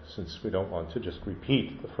 but since we don't want to just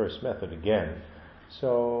repeat the first method again,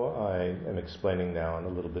 so I am explaining now on a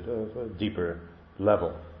little bit of a deeper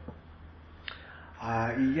level.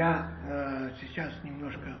 И я сейчас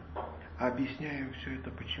немножко объясняю все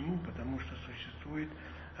это почему, потому что существует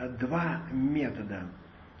два метода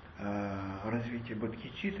развития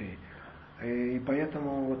бодхичитты, и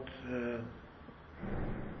поэтому вот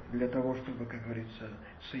для того, чтобы, как говорится,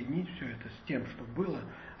 соединить все это с тем, что было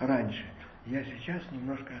раньше, я сейчас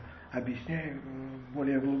немножко объясняю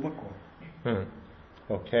более глубоко.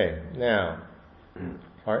 Okay, now,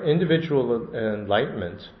 our individual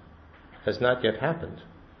enlightenment has not yet happened.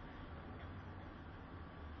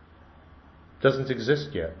 Doesn't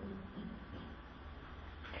exist yet.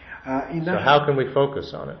 So how can we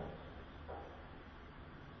focus on it?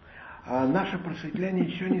 Наше просветление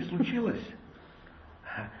еще не случилось.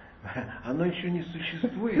 Оно еще не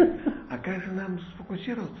существует. А как же нам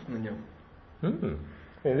сфокусироваться на нем?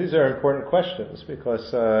 And these are important questions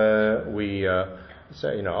because we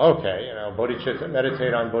say, bodhicitta,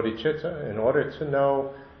 meditate on bodhicitta. In order to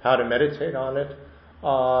know how to meditate on it,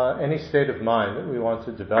 any state of mind that we want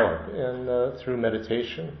to develop through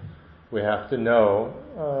meditation, we have to know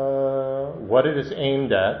what it is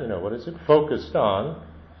aimed at, what is it focused on,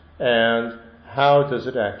 and how does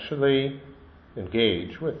it actually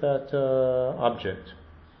engage with that object.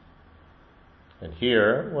 And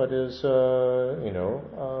here, what is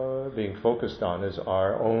being focused on is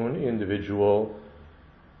our own individual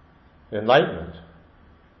enlightenment.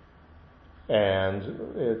 And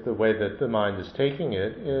the way that the mind is taking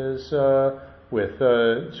it is with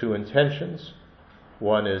two intentions.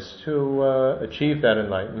 One is to achieve that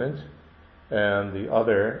enlightenment, and the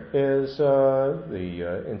other is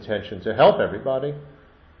the intention to help everybody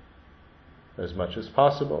as much as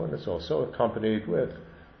possible. And it's also accompanied with,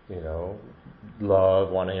 love,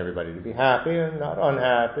 wanting everybody to be happy and not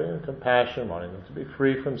unhappy, and compassion, wanting them to be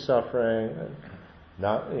free from suffering, and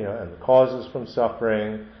not, and the causes from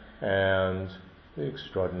suffering, and the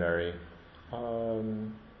extraordinary,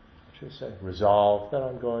 resolve that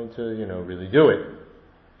I'm going to, really do it,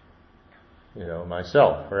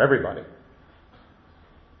 myself, for everybody.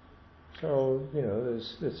 So,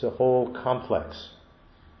 it's a whole complex,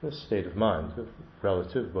 this state of mind, of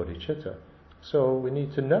relative bodhicitta. So we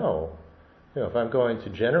need to know, if I'm going to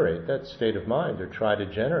generate that state of mind or try to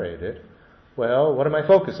generate it, well, what am I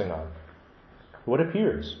focusing on? What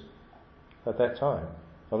appears at that time?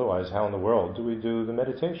 Otherwise, how in the world do we do the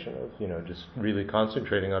meditation of, just really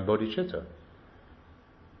concentrating on bodhicitta?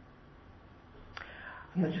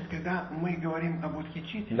 Значит, когда мы говорим о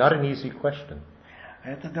бодхичитте, Not an easy question.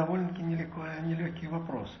 это довольно-таки нелегкий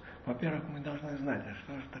вопрос. Во-первых, мы должны знать,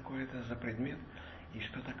 что же такое это за предмет и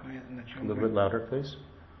что такое, на чем. A little bit louder, please.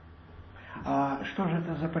 Что же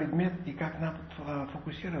это за предмет и как нам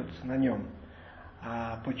фокусироваться на нем?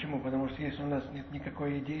 Почему? Потому что если у нас нет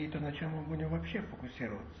никакой идеи, то на чем мы будем вообще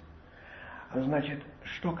фокусироваться? Значит,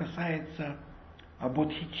 что касается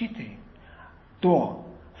бодхичитты, то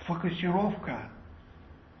фокусировка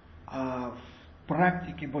в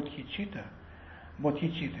практике бодхичитты,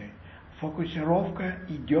 фокусировка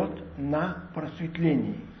идет на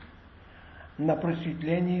просветлении. На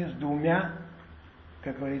просветлении с двумя,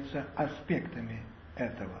 как говорится, аспектами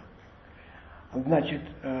этого. Значит,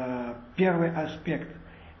 первый аспект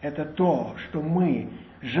 – это то, что мы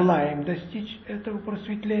желаем достичь этого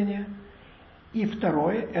просветления. И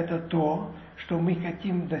второе – это то, что мы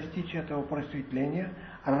хотим достичь этого просветления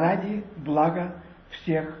ради блага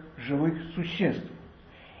всех живых существ.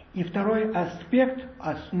 И второй аспект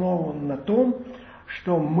основан на том,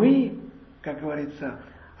 что мы, как говорится,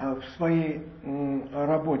 в своей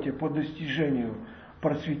работе по достижению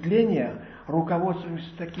просветления руководствуемся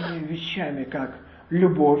такими вещами, как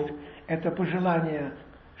любовь, это пожелание,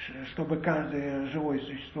 чтобы каждое живое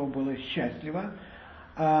существо было счастливо,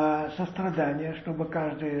 сострадание, чтобы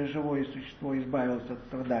каждое живое существо избавилось от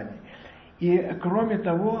страданий. И, кроме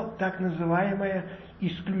того, так называемая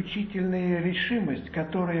исключительная решимость,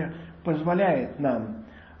 которая позволяет нам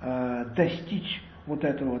достичь вот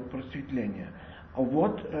этого вот просветления.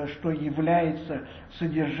 Вот что является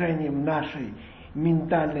содержанием нашей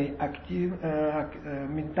ментальной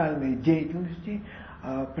деятельности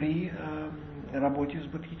при работе с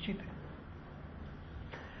бодхичиттой.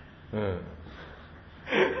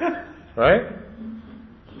 Right?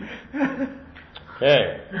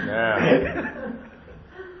 Okay, now,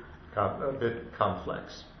 a bit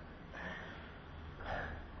complex.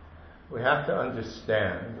 We have to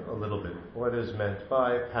understand a little bit what is meant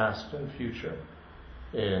by past and future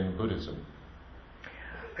in Buddhism.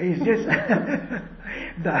 И здесь,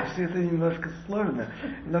 да, все это немножко сложно,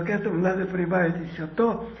 но к этому надо прибавить еще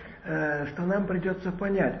то, что нам придется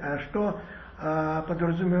понять, а что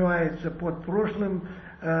подразумевается под прошлым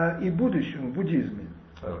и будущим в буддизме.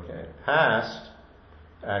 Okay, past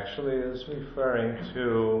actually is referring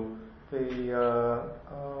to the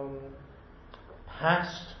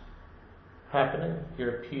past happening,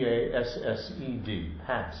 here P-A-S-S-E-D,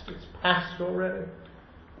 past. It's past already.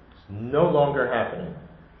 It's no longer happening.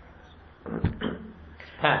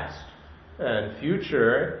 It's past. And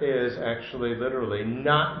future is actually literally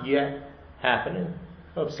not yet happening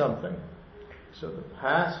of something. So the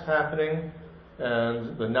past happening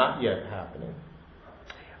and the not yet happening.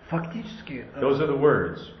 Фактически, Those are the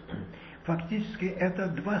words. Фактически это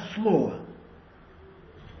два слова.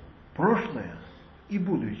 Прошлое и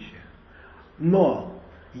будущее. Но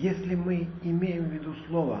если мы имеем в виду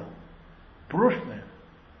слово прошлое,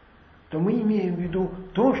 то мы имеем в виду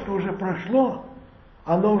то, что уже прошло,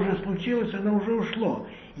 оно уже случилось, оно уже ушло.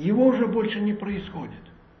 Его уже больше не происходит.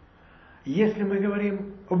 Если мы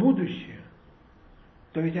говорим о будущем,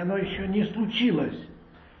 то ведь оно еще не случилось.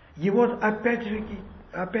 Его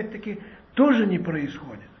опять-таки тоже не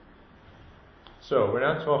происходит. So we're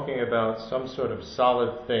not talking about some sort of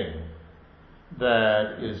solid thing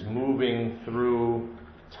that is moving through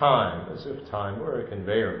time as if time were a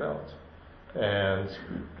conveyor belt. And,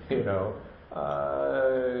 it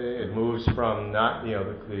moves from not,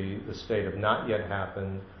 the state of not yet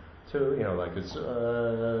happened to, like it's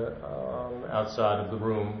outside of the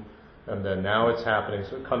room, and then now it's happening,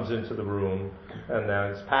 so it comes into the room, and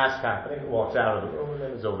then it's past happening, it walks out of the room, and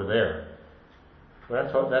then it's over there.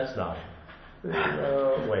 That's not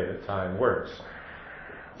the way that time works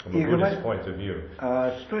from a Buddhist point of view.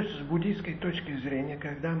 С буддийской точки зрения,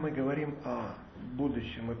 когда мы говорим о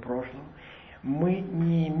будущем и прошлом, мы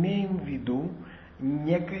не имеем в виду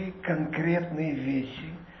некой конкретной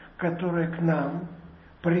вещи, которая к нам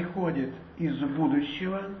приходит из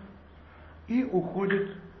будущего и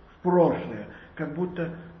уходит в прошлое. Как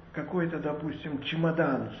будто какой-то, допустим,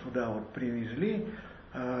 чемодан сюда вот привезли,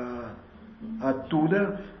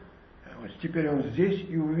 оттуда, теперь он здесь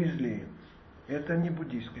и увезли. Это не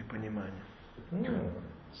буддийское понимание.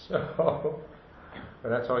 So,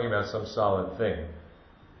 we're not talking about some solid thing.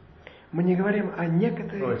 Мы не говорим о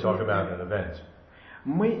некоторой... We're talking about an event.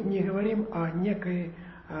 Мы не говорим о некой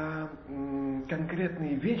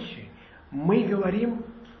конкретной вещи. Мы говорим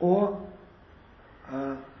о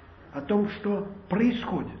том, что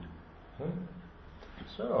происходит.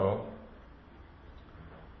 So,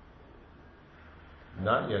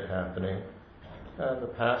 not yet happening, and the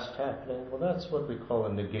past happening, well, that's what we call a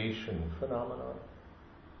negation phenomenon.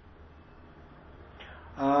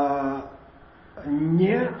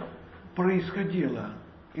 Не происходило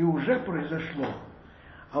и уже произошло,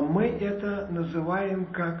 а мы это называем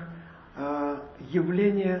как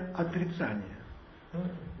явление отрицания.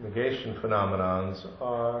 Negation phenomenons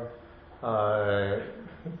are,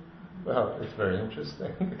 well, it's very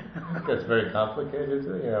interesting. It's very complicated.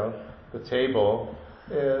 The table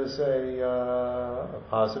is a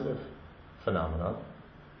positive phenomenon,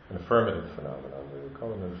 an affirmative phenomenon. We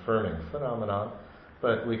call it an affirming phenomenon.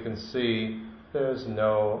 But we can see there's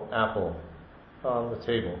no apple on the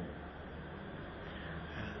table.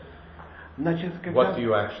 What do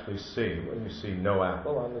you actually see when you see no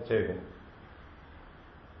apple on the table?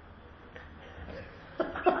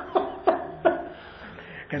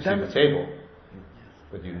 You see the table,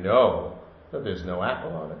 but you know that there's no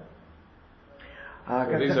apple on it.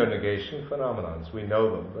 So these are negation phenomenons. We know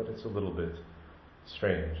them, but it's a little bit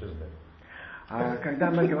strange, isn't it?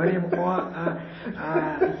 Когда мы говорим о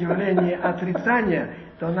явлении отрицания,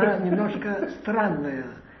 то она немножко странная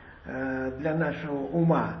для нашего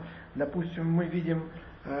ума. Допустим, мы видим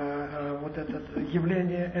вот это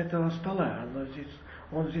явление этого стола,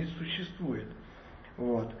 он здесь существует.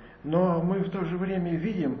 Вот. Но мы в то же время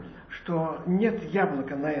видим, что нет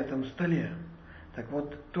яблока на этом столе. Так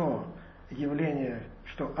вот, то явление,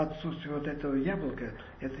 что отсутствие вот этого яблока,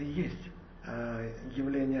 это и есть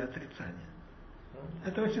явление отрицания.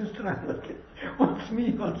 Это очень странно. Он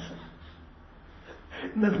смеется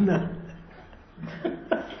над нами.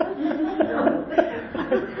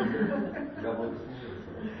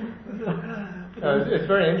 It's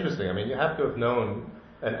very interesting. I mean, you have to have known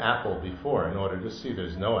an apple before in order to see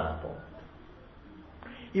there's no apple.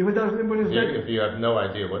 И вы должны были знать... If you have no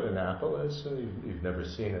idea what an apple is, and you've never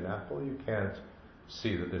seen an apple, you can't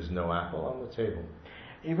see that there's no apple on the table.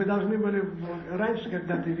 И вы должны были раньше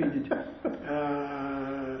когда-то видеть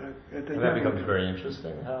это And that becomes very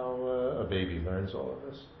interesting how a baby learns all of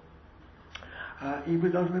this. И вы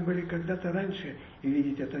должны были когда-то раньше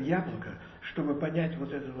видеть это яблоко, чтобы понять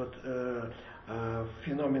вот этот вот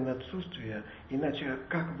феномен отсутствия. Иначе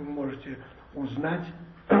как вы можете узнать,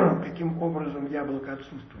 каким образом яблоко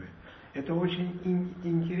отсутствует? Это очень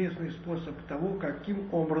интересный способ того,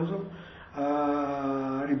 каким образом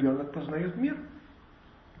ребенок познает мир.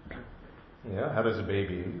 Yeah, how does a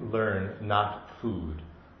baby learn not food?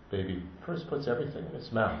 Baby first puts everything in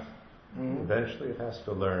its mouth. Eventually it has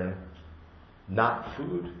to learn not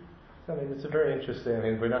food. I mean, it's a very interesting, I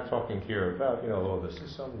mean, we're not talking here about, oh, this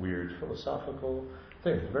is some weird philosophical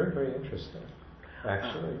thing. It's very, very interesting,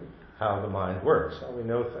 actually, how the mind works, how we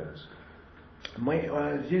know things. Мы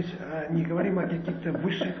здесь не говорим о каких-то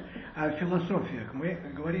высших философиях. Мы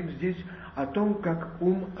говорим здесь о том, как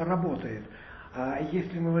ум работает.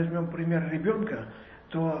 Если мы возьмем пример ребенка,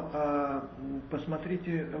 то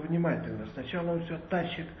посмотрите внимательно. Сначала он все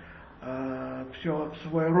тащит, все в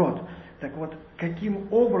свой рот. Так вот, каким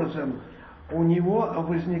образом у него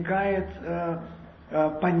возникает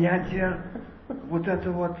понятие вот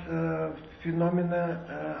этого вот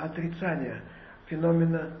феномена отрицания,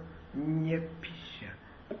 феномена не пища.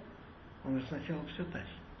 Он сначала все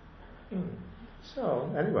тащит. So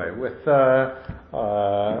anyway, with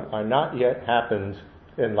our not yet happened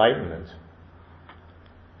enlightenment,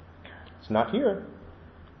 it's not here.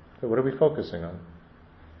 So what are we focusing on?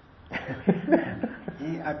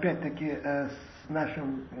 И опять-таки с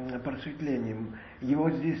нашим просветлением его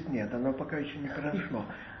здесь нет, оно пока еще не произошло.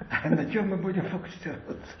 На чем мы будем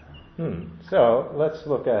фокусироваться? So let's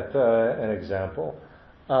look at an example.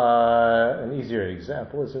 An easier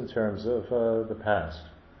example is in terms of the past.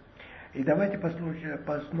 И давайте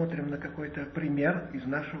посмотрим на какой-то пример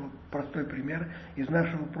простой пример из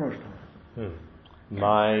нашего прошлого.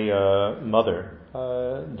 My mother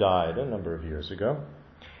died a number of years ago.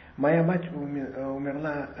 Моя мать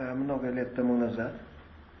умерла много лет тому назад.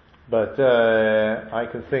 But I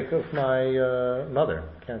can think of my mother,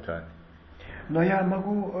 can't I? Но я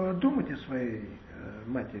могу думать о своей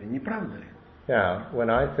матери, не правда ли? Yeah, when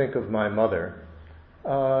I think of my mother,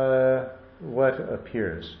 what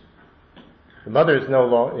appears? The mother is no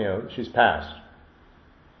longer, she's passed,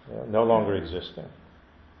 no longer existing.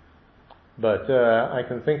 But I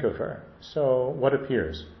can think of her. So what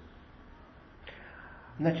appears?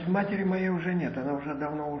 Значит, матери моей уже нет, она уже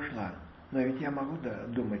давно ушла. Но ведь я могу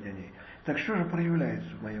думать о ней. Так что же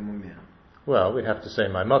проявляется в моем уме? Well, we'd have to say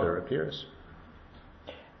my mother appears.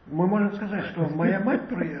 Мы можем сказать, что моя мать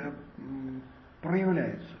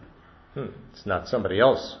проявляется. It's not somebody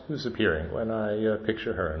else who's appearing when I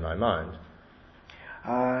picture her in my mind.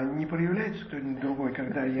 А не проявляется кто-нибудь другой,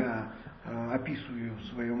 когда я описываю ее в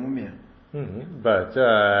своем уме. But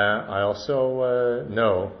I also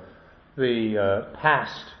know the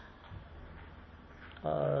past,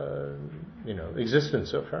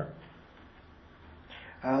 existence of her.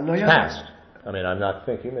 It's past. I mean, I'm not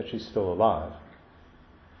thinking that she's still alive.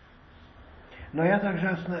 Но я также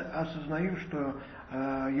осознаю, что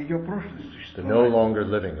ее прошлое существует. The no longer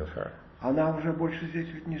living of her. Она уже больше здесь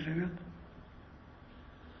ведь не живет.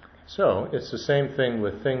 So it's the same thing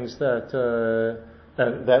with things that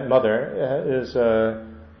mother is,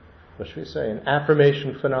 what should we say, an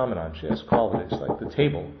affirmation phenomenon. She has qualities like the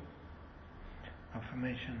table.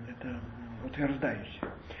 Affirmation — это утверждающее.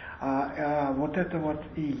 Вот это вот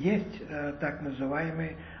и есть так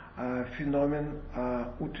называемый феномен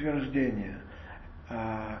утверждения.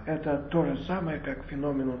 Это то же самое, как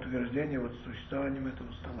феномен утверждения вот существованием этого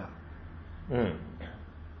стола.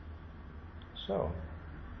 So,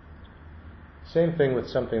 same thing with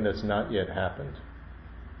something that's not yet happened.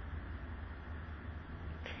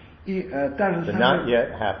 И та же The самая, not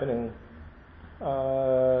yet happening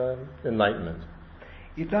enlightenment.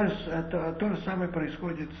 И то же самое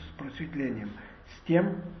происходит с просветлением, с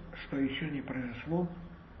тем, что еще не произошло,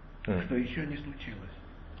 что еще не случилось.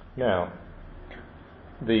 Now,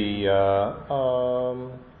 the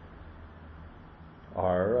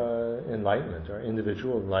our enlightenment, our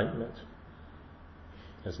individual enlightenment,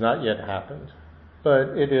 has not yet happened,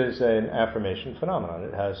 but it is an affirmation phenomenon.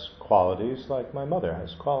 It has qualities like my mother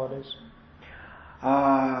has qualities.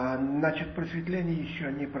 Значит, просветление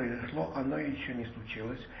еще не произошло, оно еще не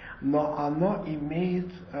случилось, но оно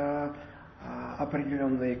имеет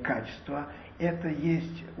определенные качества. Это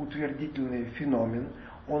есть утвердительный феномен,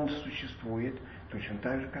 он существует точно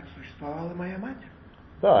так же, как существовала моя мать.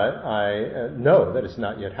 But I know that it's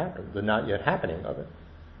not yet happened, the not yet happening of it.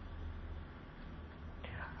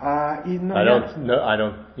 I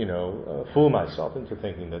don't fool myself into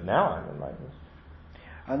thinking that now I'm enlightened.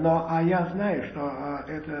 Но я знаю, что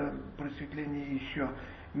это просветление еще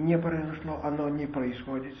не произошло, оно не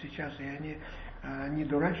происходит сейчас, и я не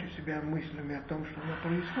дурачу себя мыслями о том, что оно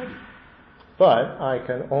происходит. But I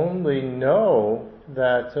can only know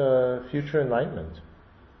that future enlightenment,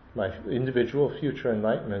 my individual future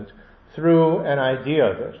enlightenment, through an idea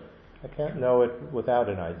of it. I can't know it without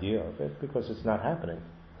an idea of it because it's not happening.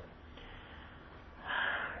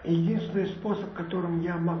 Единственный способ, которым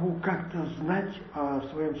я могу как-то знать о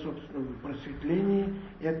своем собственном просветлении,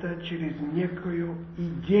 это через некую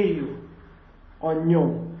идею о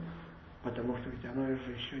нем, потому что ведь оно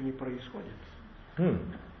же еще не происходит.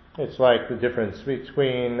 It's like the difference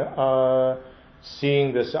between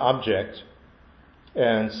seeing this object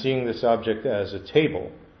and seeing this object as a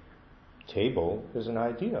table. Table is an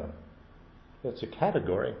idea. It's a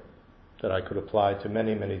category that I could apply to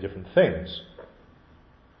many, many different things.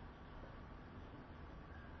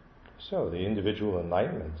 So the individual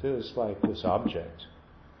enlightenment is like this object,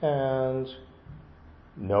 and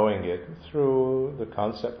knowing it through the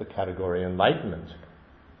concept, the category enlightenment,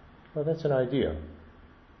 well, that's an idea.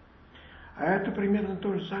 А это примерно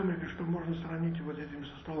то же самое, что можно сравнить вот этим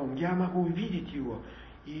со столом. Я могу увидеть его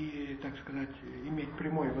и, так сказать, иметь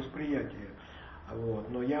прямое восприятие. Вот.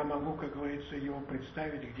 Но я могу, как говорится, его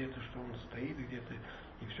представить где-то, что он стоит где-то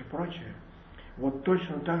и все прочее. Вот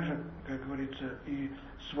точно так же, как говорится, и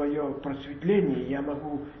свое просветление я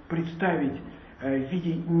могу представить в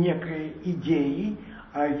виде некой идеи,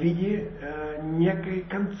 в виде некой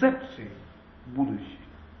концепции будущей.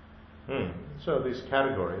 So these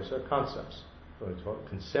categories are concepts. So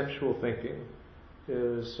conceptual thinking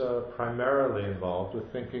is primarily involved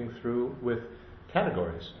with thinking through with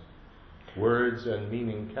categories, words and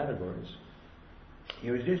meaning categories. И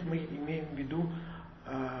вот здесь мы имеем в виду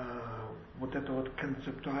вот это вот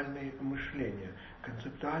концептуальное мышление.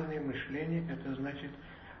 Концептуальное мышление — это значит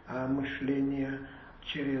мышление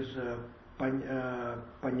через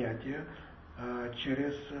понятие,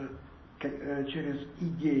 через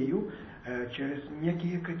идею, через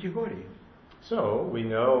некие категории. So we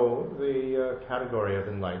know the category of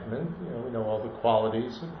enlightenment. We know all the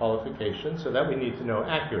qualities and qualifications, so that we need to know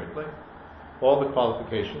accurately all the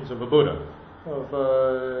qualifications of a Buddha, of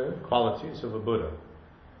qualities of a Buddha.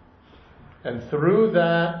 And through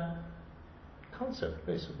that concept,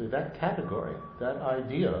 basically that category, that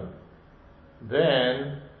idea,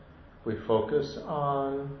 then we focus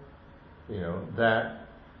on, that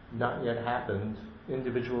not yet happened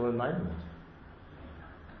individual enlightenment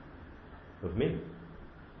of me.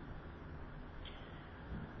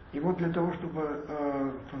 И вот для того, чтобы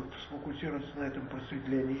сфокусироваться на этом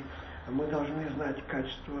просветлении, мы должны знать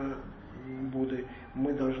качество Будды,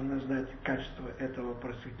 мы должны знать качество этого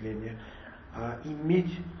просветления,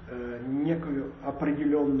 иметь некую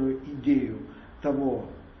определенную идею того,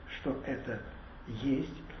 что это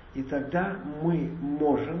есть, и тогда мы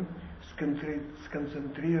можем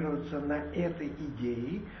сконцентрироваться на этой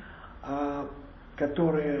идее,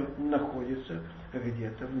 которая находится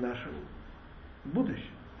где-то в нашем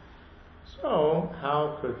будущем. So,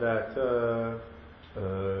 how could that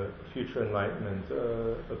future enlightenment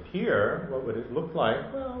appear? What would it look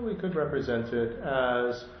like? Well, we could represent it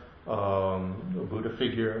as a Buddha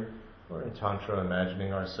figure, or in Tantra,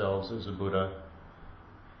 imagining ourselves as a Buddha,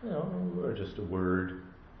 or just a word.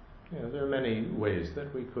 There are many ways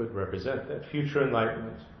that we could represent that future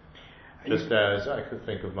enlightenment. Just as I could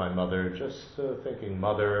think of my mother, just thinking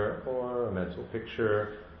mother, or a mental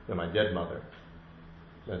picture, my dead mother,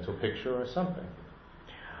 mental picture or something.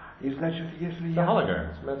 И значит, если it's a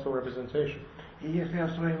hologram, it's a mental representation. И если я о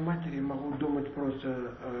своей матери могу думать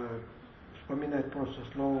просто, вспоминать просто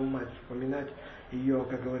слово мать, вспоминать ее,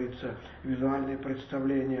 как говорится, визуальные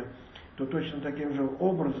представления, то точно таким же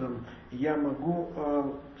образом я могу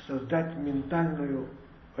создать ментальную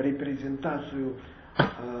репрезентацию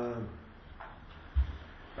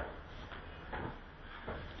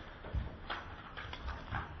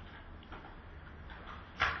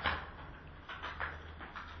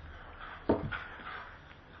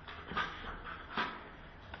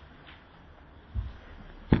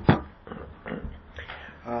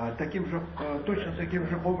точно таким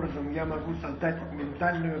же образом я могу создать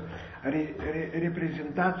ментальную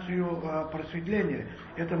репрезентацию просветления.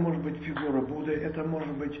 Это может быть фигура Будды, это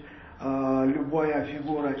может быть любая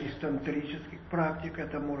фигура из тантрических практик,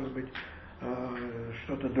 это может быть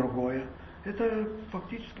что-то другое. Это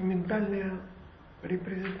фактически ментальная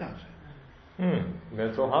репрезентация.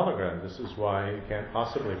 Mental hologram. This is why you can't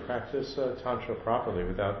possibly practice Tantra properly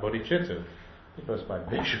without bodhicitta. Because by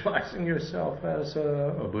visualizing yourself as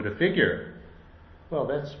a Buddha figure, well,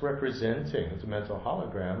 that's representing the mental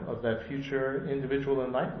hologram of that future individual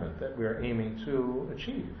enlightenment that we're aiming to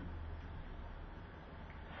achieve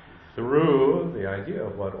through the idea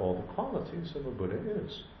of what all the qualities of a Buddha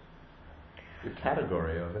is, the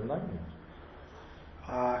category of enlightenment.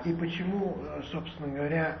 И почему, собственно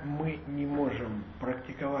говоря, мы не можем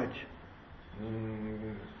практиковать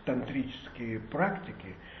тантрические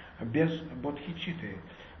практики без бодхичитты?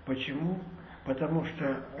 Почему? Потому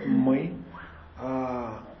что мы,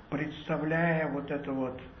 представляя вот это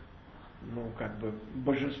вот,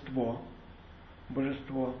 божество,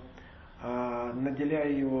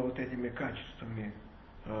 наделяя его вот этими качествами,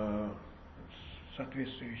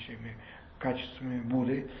 соответствующими качествами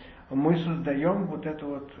Будды, мы создаем вот эту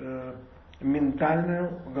вот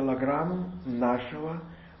ментальную голограмму нашего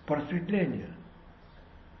просветления.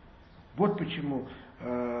 Вот почему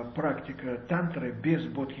практика тантры без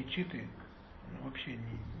бодхичитты вообще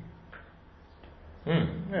не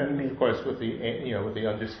имеет. Of course, with the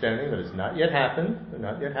understanding that it's not yet happened, the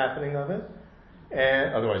not yet happening of it,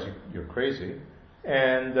 and otherwise you're crazy,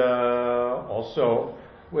 and also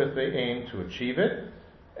with the aim to achieve it,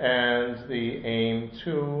 and the aim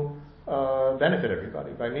to benefit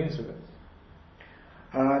everybody by means of it.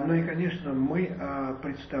 Ну и, конечно, мы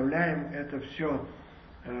представляем это все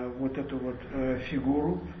вот эту вот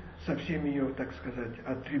фигуру со всеми ее, так сказать,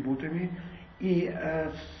 атрибутами и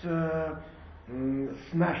с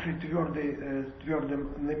нашим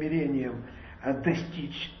твердым намерением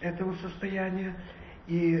достичь этого состояния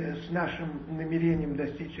и с нашим намерением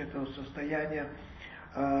достичь этого состояния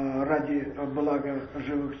ради блага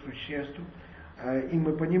живых существ. И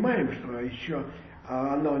мы понимаем, что еще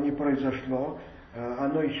оно не произошло,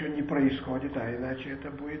 оно еще не происходит, а иначе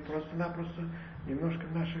это будет просто-напросто немножко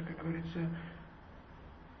наше, как говорится,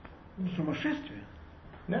 сумасшествие.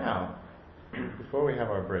 Now, before we have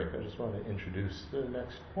our break, I just want to introduce the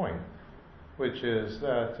next point, which is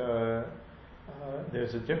that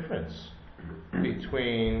there's a difference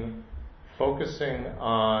between focusing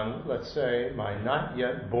on, let's say, my not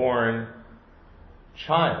yet born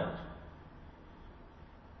child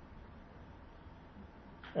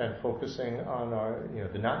and focusing on our,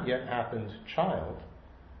 the not yet happened child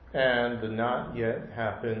and the not yet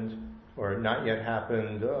happened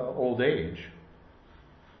old age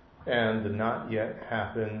and the not yet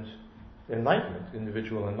happened enlightenment,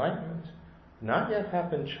 individual enlightenment. Not yet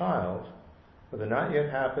happened child, or the not yet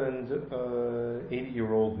happened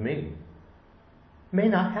 80-year-old me may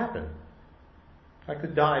not happen. I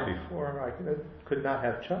could die before I could not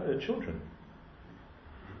have children.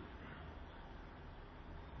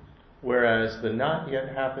 Whereas the not yet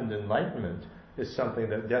happened enlightenment is something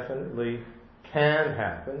that definitely can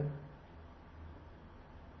happen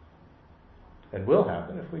and will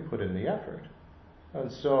happen if we put in the effort. And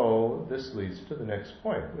so this leads to the next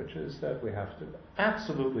point, which is that we have to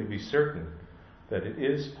absolutely be certain that it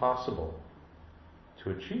is possible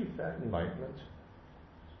to achieve that enlightenment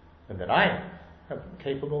and that I am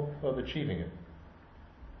capable of achieving it.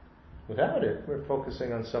 Without it, we're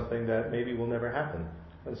focusing on something that maybe will never happen.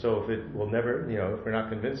 And so if it will never, if we're not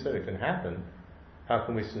convinced that it can happen, how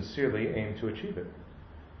can we sincerely aim to achieve it?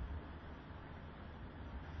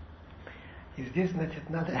 И здесь, значит,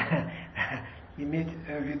 надо иметь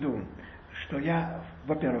в виду, что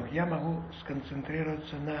во-первых, я могу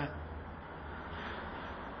сконцентрироваться на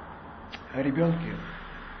ребенке,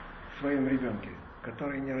 своем ребенке,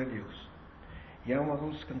 который не родился. Я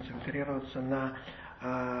могу сконцентрироваться на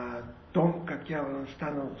том, как я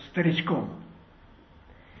стану старичком.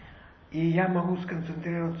 И я могу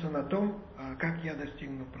сконцентрироваться на том, как я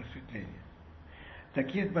достигну просветления.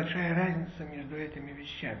 Так есть большая разница между этими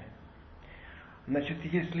вещами. Значит,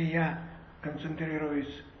 если я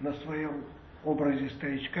концентрируюсь на своем образе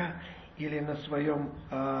старичка или на своем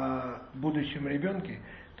будущем ребенке,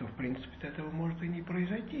 то в принципе этого может и не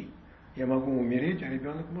произойти. Я могу умереть, а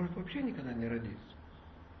ребенок может вообще никогда не родиться.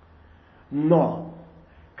 Но,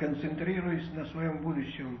 концентрируясь на своем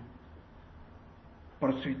будущем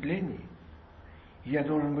просветлении, я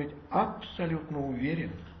должен быть абсолютно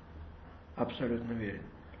уверен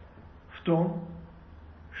в том,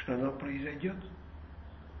 что оно произойдет.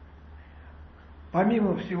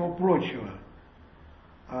 Помимо всего прочего,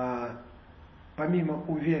 помимо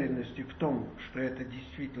уверенности в том, что это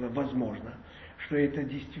действительно возможно, что это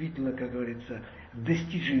действительно, как говорится,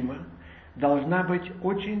 достижимо, должна быть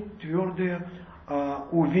очень твердая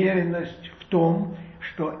уверенность в том,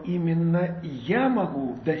 что именно я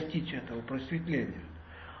могу достичь этого просветления.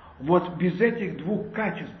 Вот без этих двух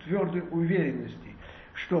качеств твердой уверенности,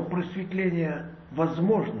 что просветление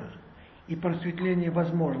возможно, и просветление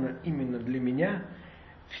возможно именно для меня,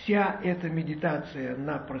 вся эта медитация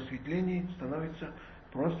на просветлении становится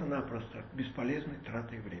просто-напросто бесполезной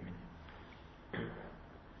тратой времени.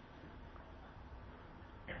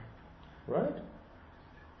 Right?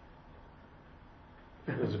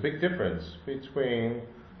 There's a big difference between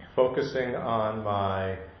focusing on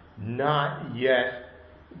my not yet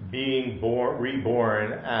being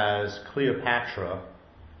reborn as Cleopatra,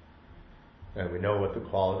 and we know what the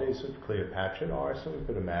qualities of Cleopatra are, so we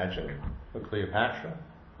could imagine a Cleopatra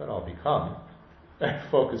that I'll become, and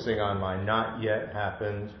focusing on my not yet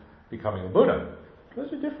happened becoming a Buddha.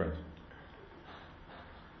 Those are different.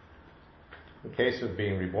 In the case of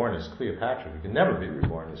being reborn as Cleopatra, we can never be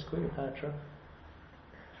reborn as Cleopatra.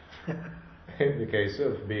 In the case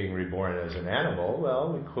of being reborn as an animal,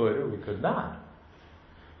 well, we could or we could not.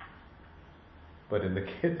 But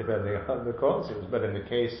depending on the causes. But in the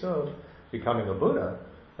case of becoming a Buddha,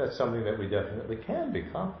 that's something that we definitely can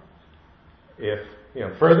become. If,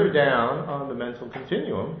 further down on the mental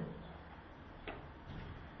continuum,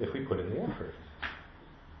 if we put in the effort.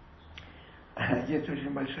 Есть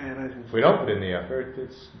очень большая разница. If we don't put in the effort,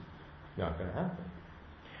 it's not going to happen.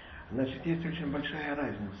 Значит, есть очень большая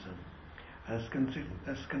разница.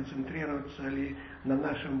 Сконцентрироваться ли на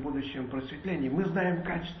нашем будущем просветлении. Мы знаем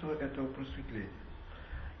качество этого просветления.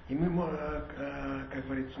 И мы, как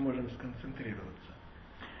говорится, можем сконцентрироваться.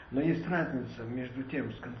 Но есть разница между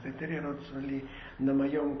тем, сконцентрироваться ли на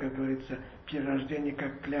моем, как говорится, перерождении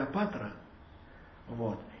как Клеопатра,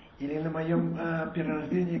 вот, или на моем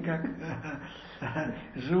перерождении как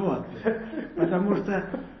животное. Потому что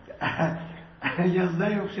я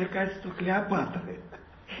знаю все качества Клеопатры.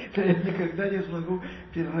 Но я никогда не смогу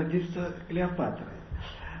переродиться Клеопатрой.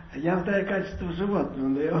 Я знаю качество животного,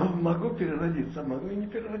 но я могу переродиться, а могу и не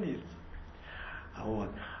переродиться. Вот.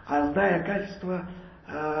 А зная качество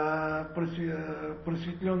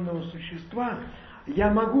просветленного существа,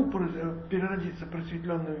 я могу переродиться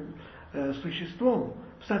просветленным существом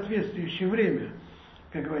в соответствующее время,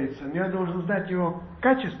 как говорится. Но я должен знать его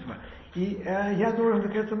качество, и я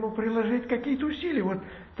должен к этому приложить какие-то усилия. Вот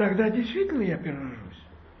тогда действительно я перерожусь.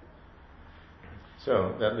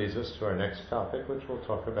 So that leads us to our next topic, which we'll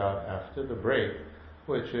talk about after the break,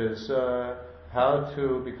 which is how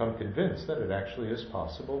to become convinced that it actually is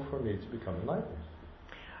possible for me to become enlightened.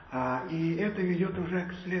 И это ведет уже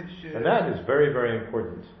к следующему. And that is very, very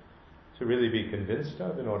important to really be convinced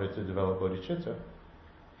of in order to develop bodhicitta.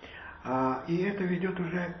 И это ведет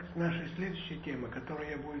уже к нашей следующей теме, которую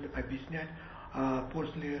я буду объяснять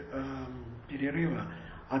после перерыва,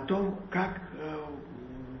 о том, как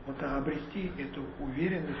обрести эту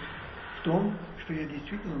уверенность в том, что я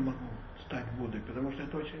действительно могу стать Буддой, потому что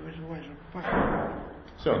это очень важный факт.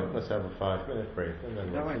 So, let's have a 5-minute break and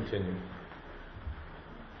then we'll continue.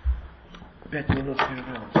 5 минут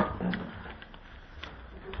перерыва.